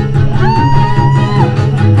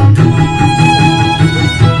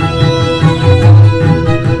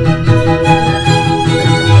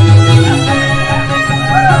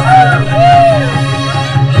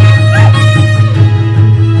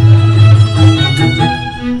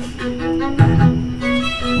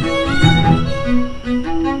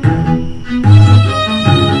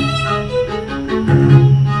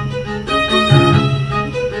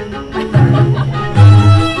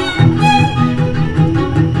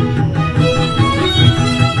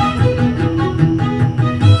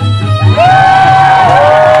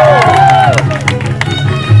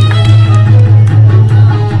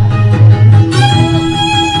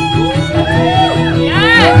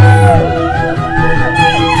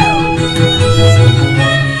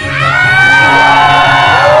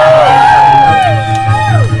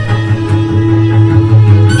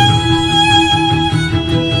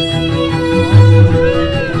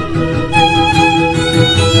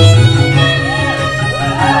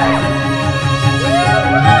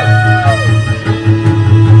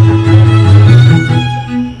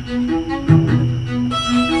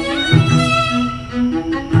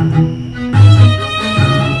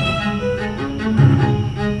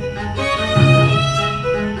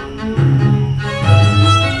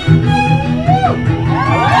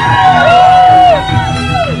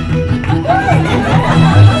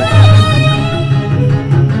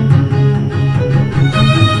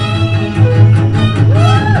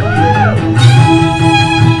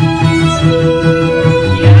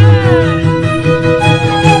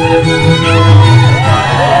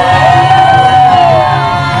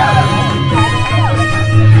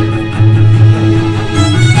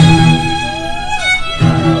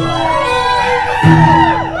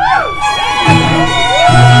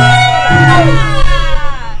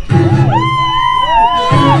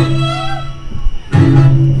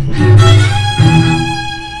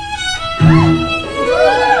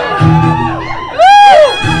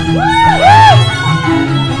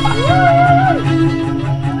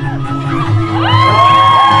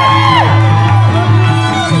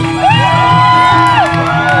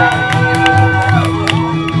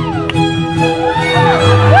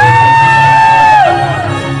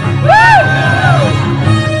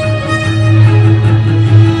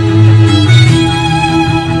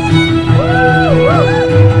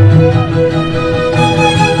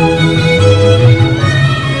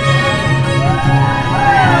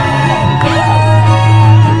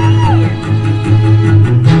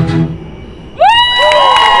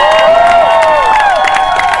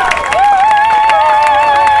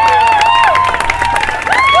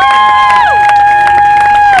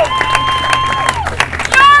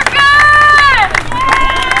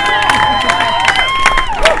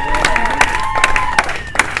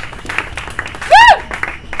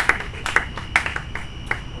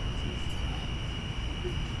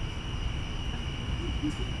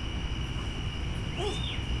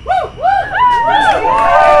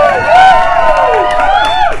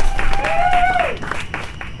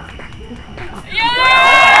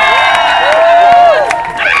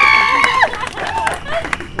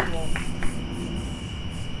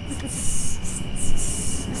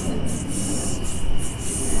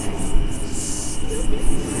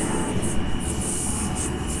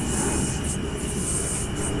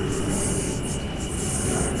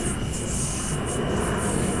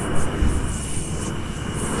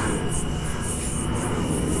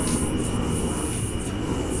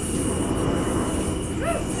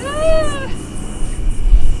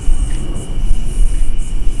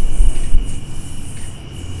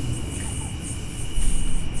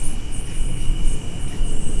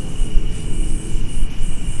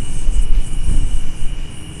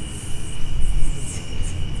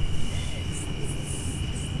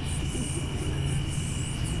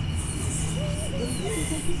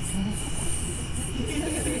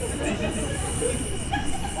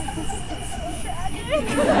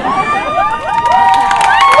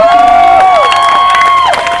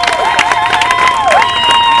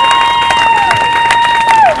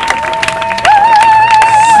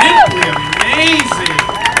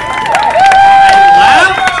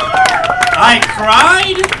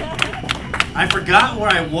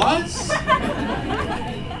 was?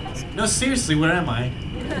 No, seriously, where am I?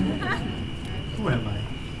 Who am I?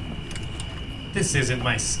 This isn't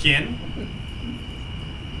my skin.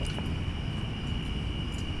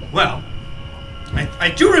 Well, I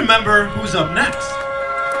do remember who's up next.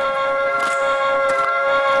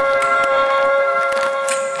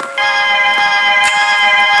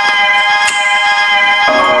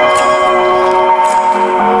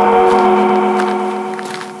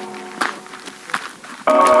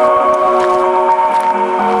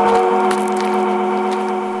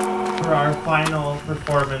 For our final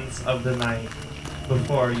performance of the night,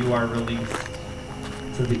 before you are released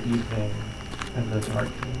to the evening and the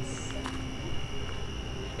darkness.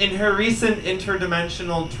 In her recent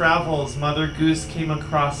interdimensional travels, Mother Goose came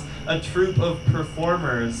across a troupe of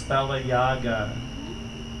performers, Baba Yaga.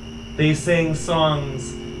 They sang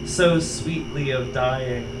songs so sweetly of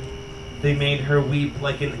dying, they made her weep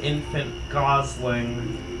like an infant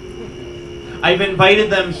gosling. I've invited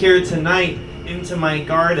them here tonight into my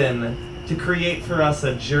garden to create for us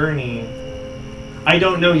a journey. I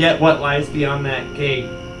don't know yet what lies beyond that gate.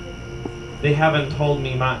 They haven't told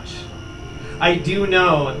me much. I do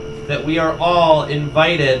know that we are all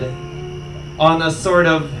invited on a sort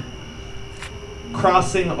of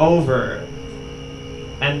crossing over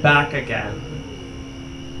and back again.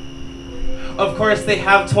 Of course, they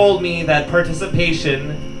have told me that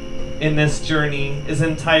participation in this journey is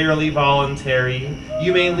entirely voluntary.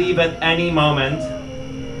 You may leave at any moment.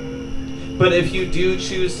 But if you do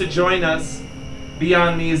choose to join us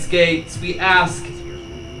beyond these gates, we ask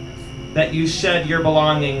that you shed your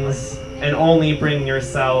belongings and only bring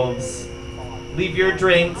yourselves. Leave your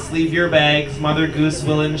drinks, leave your bags. Mother Goose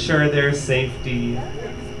will ensure their safety.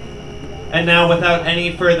 And now, without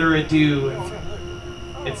any further ado,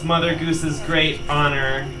 it's Mother Goose's great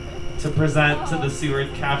honor to present to the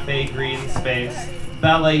Seward Cafe green space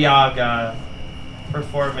Baba Yaga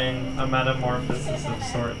performing a metamorphosis of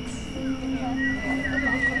sorts.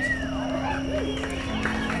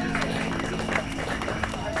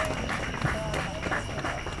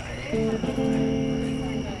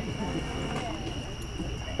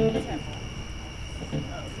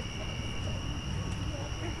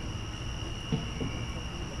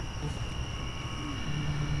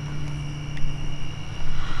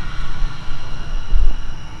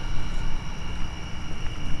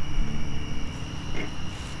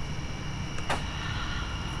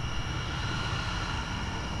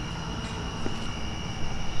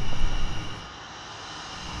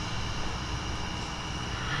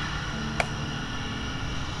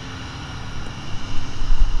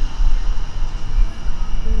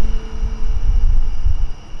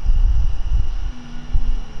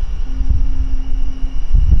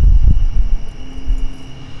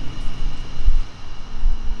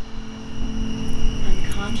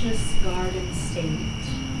 Garden state,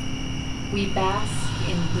 we bask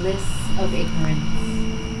in bliss of ignorance,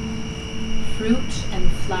 fruit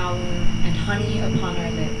and flower and honey upon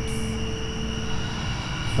our lips.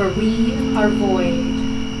 For we are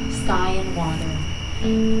void, sky and water,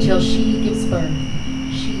 till she gives birth,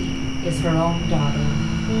 she is her own daughter.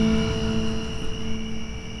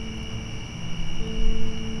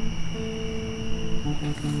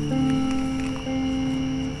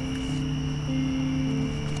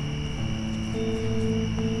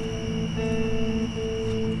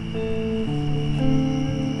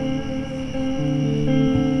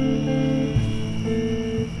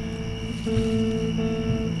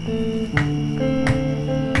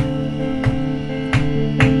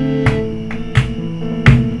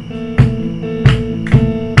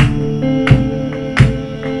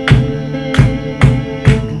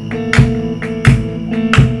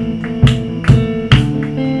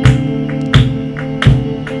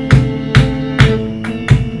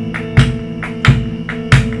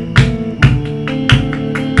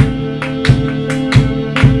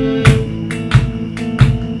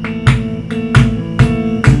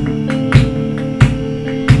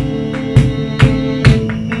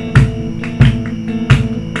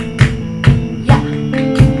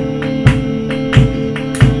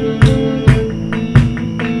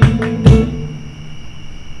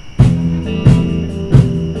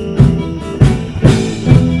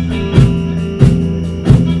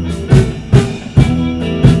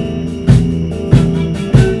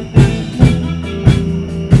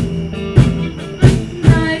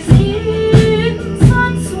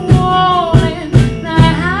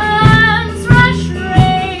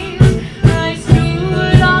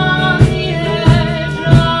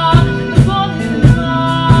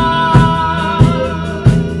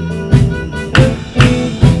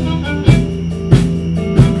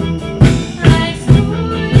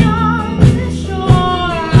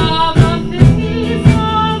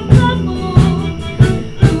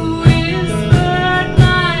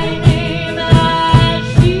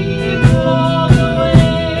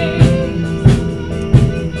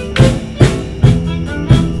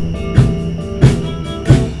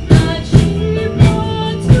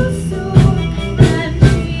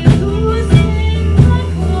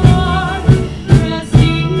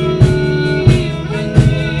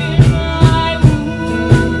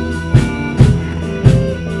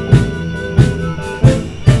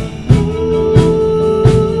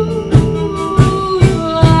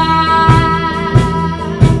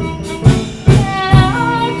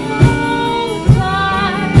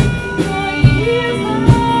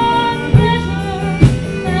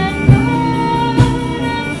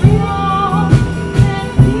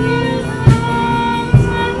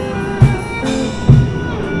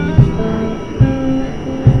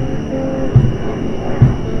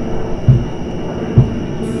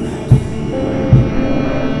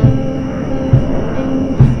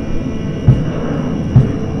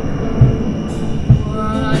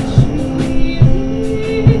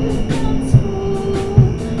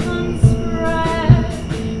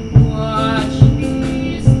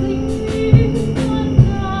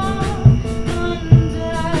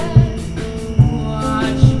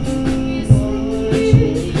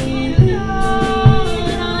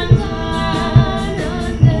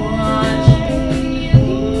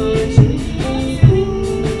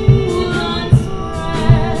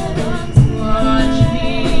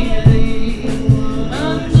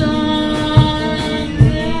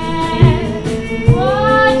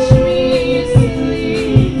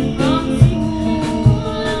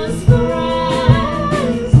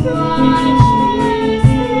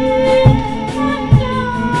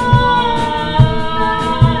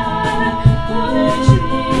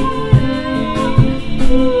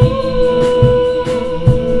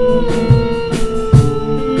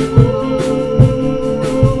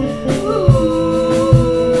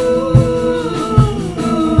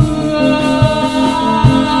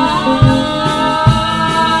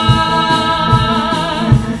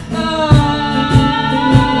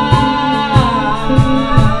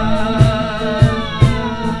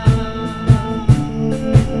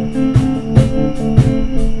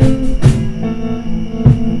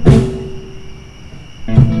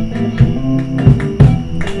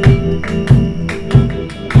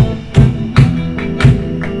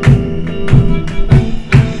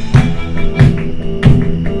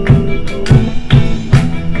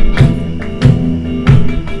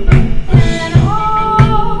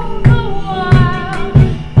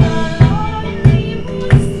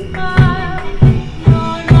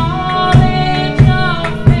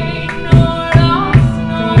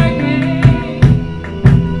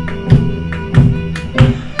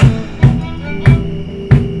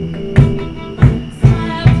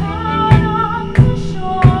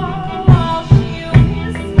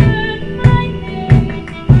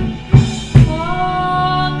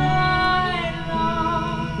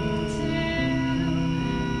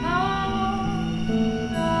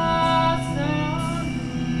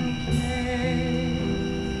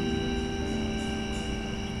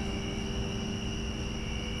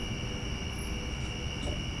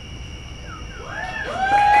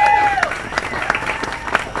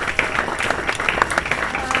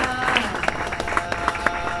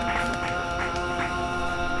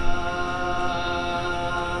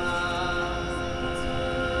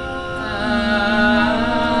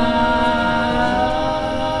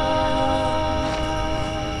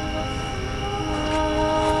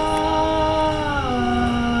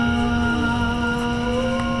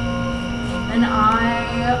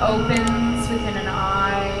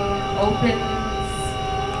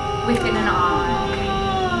 within an eye.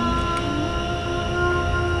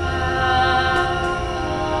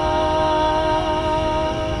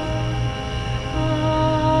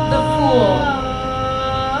 The fool.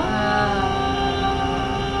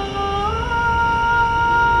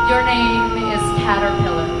 Your name is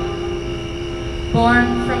Caterpillar,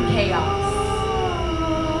 born from chaos,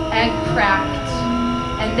 egg cracked,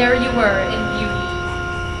 and there you were in beauty.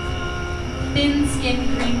 Thin-skinned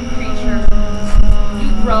green creature,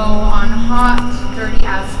 you grow on hot, dirty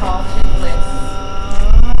asphalt in bliss.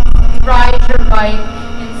 You ride your bike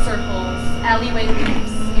in circles, alleyway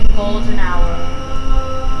loops in golden hour.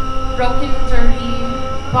 Broken, dirty,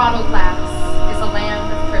 bottle glass is a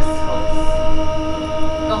land of crystals.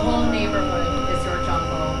 The whole neighborhood is your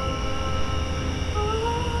jungle.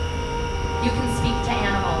 You can speak to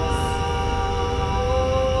animals.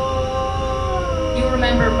 You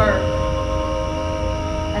remember birth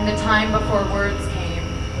and the time before words came.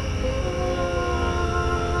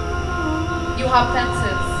 You hop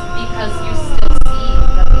fences because you still see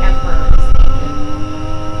that the emperor is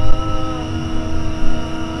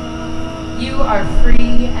naked. You are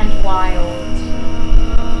free and wild.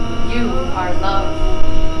 You are love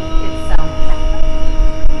itself.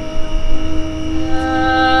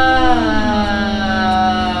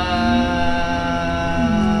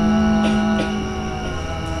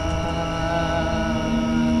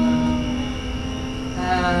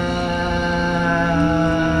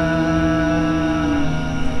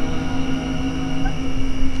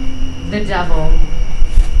 The devil.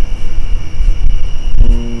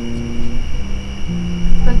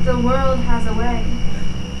 But the world has a way.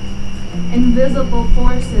 Invisible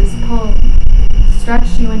forces pull,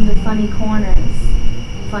 stretch you into funny corners,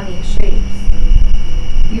 funny shapes.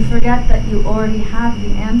 You forget that you already have the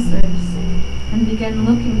answers and begin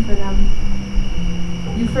looking for them.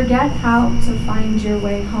 You forget how to find your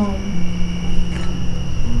way home.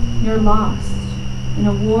 You're lost in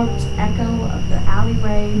a warped echo of the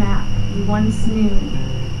alleyway map you once knew,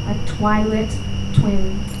 a twilit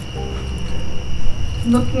twin.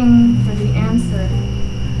 Looking for the answer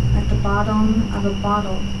at the bottom of a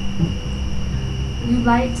bottle. You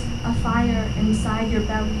light a fire inside your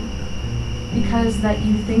belly because that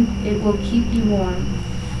you think it will keep you warm.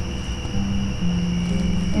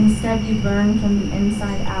 Instead, you burn from the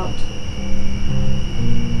inside out.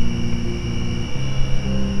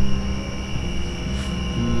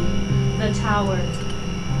 The tower.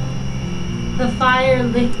 The fire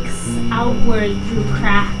licks outward through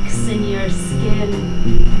cracks in your skin.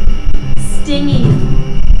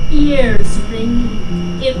 Stinging, ears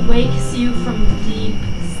ringing, it wakes you from deep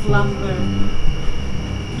slumber.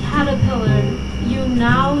 Caterpillar, you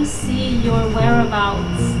now see your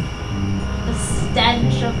whereabouts. The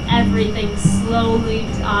stench of everything slowly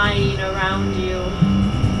dying around you.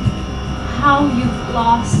 How you've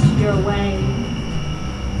lost your way.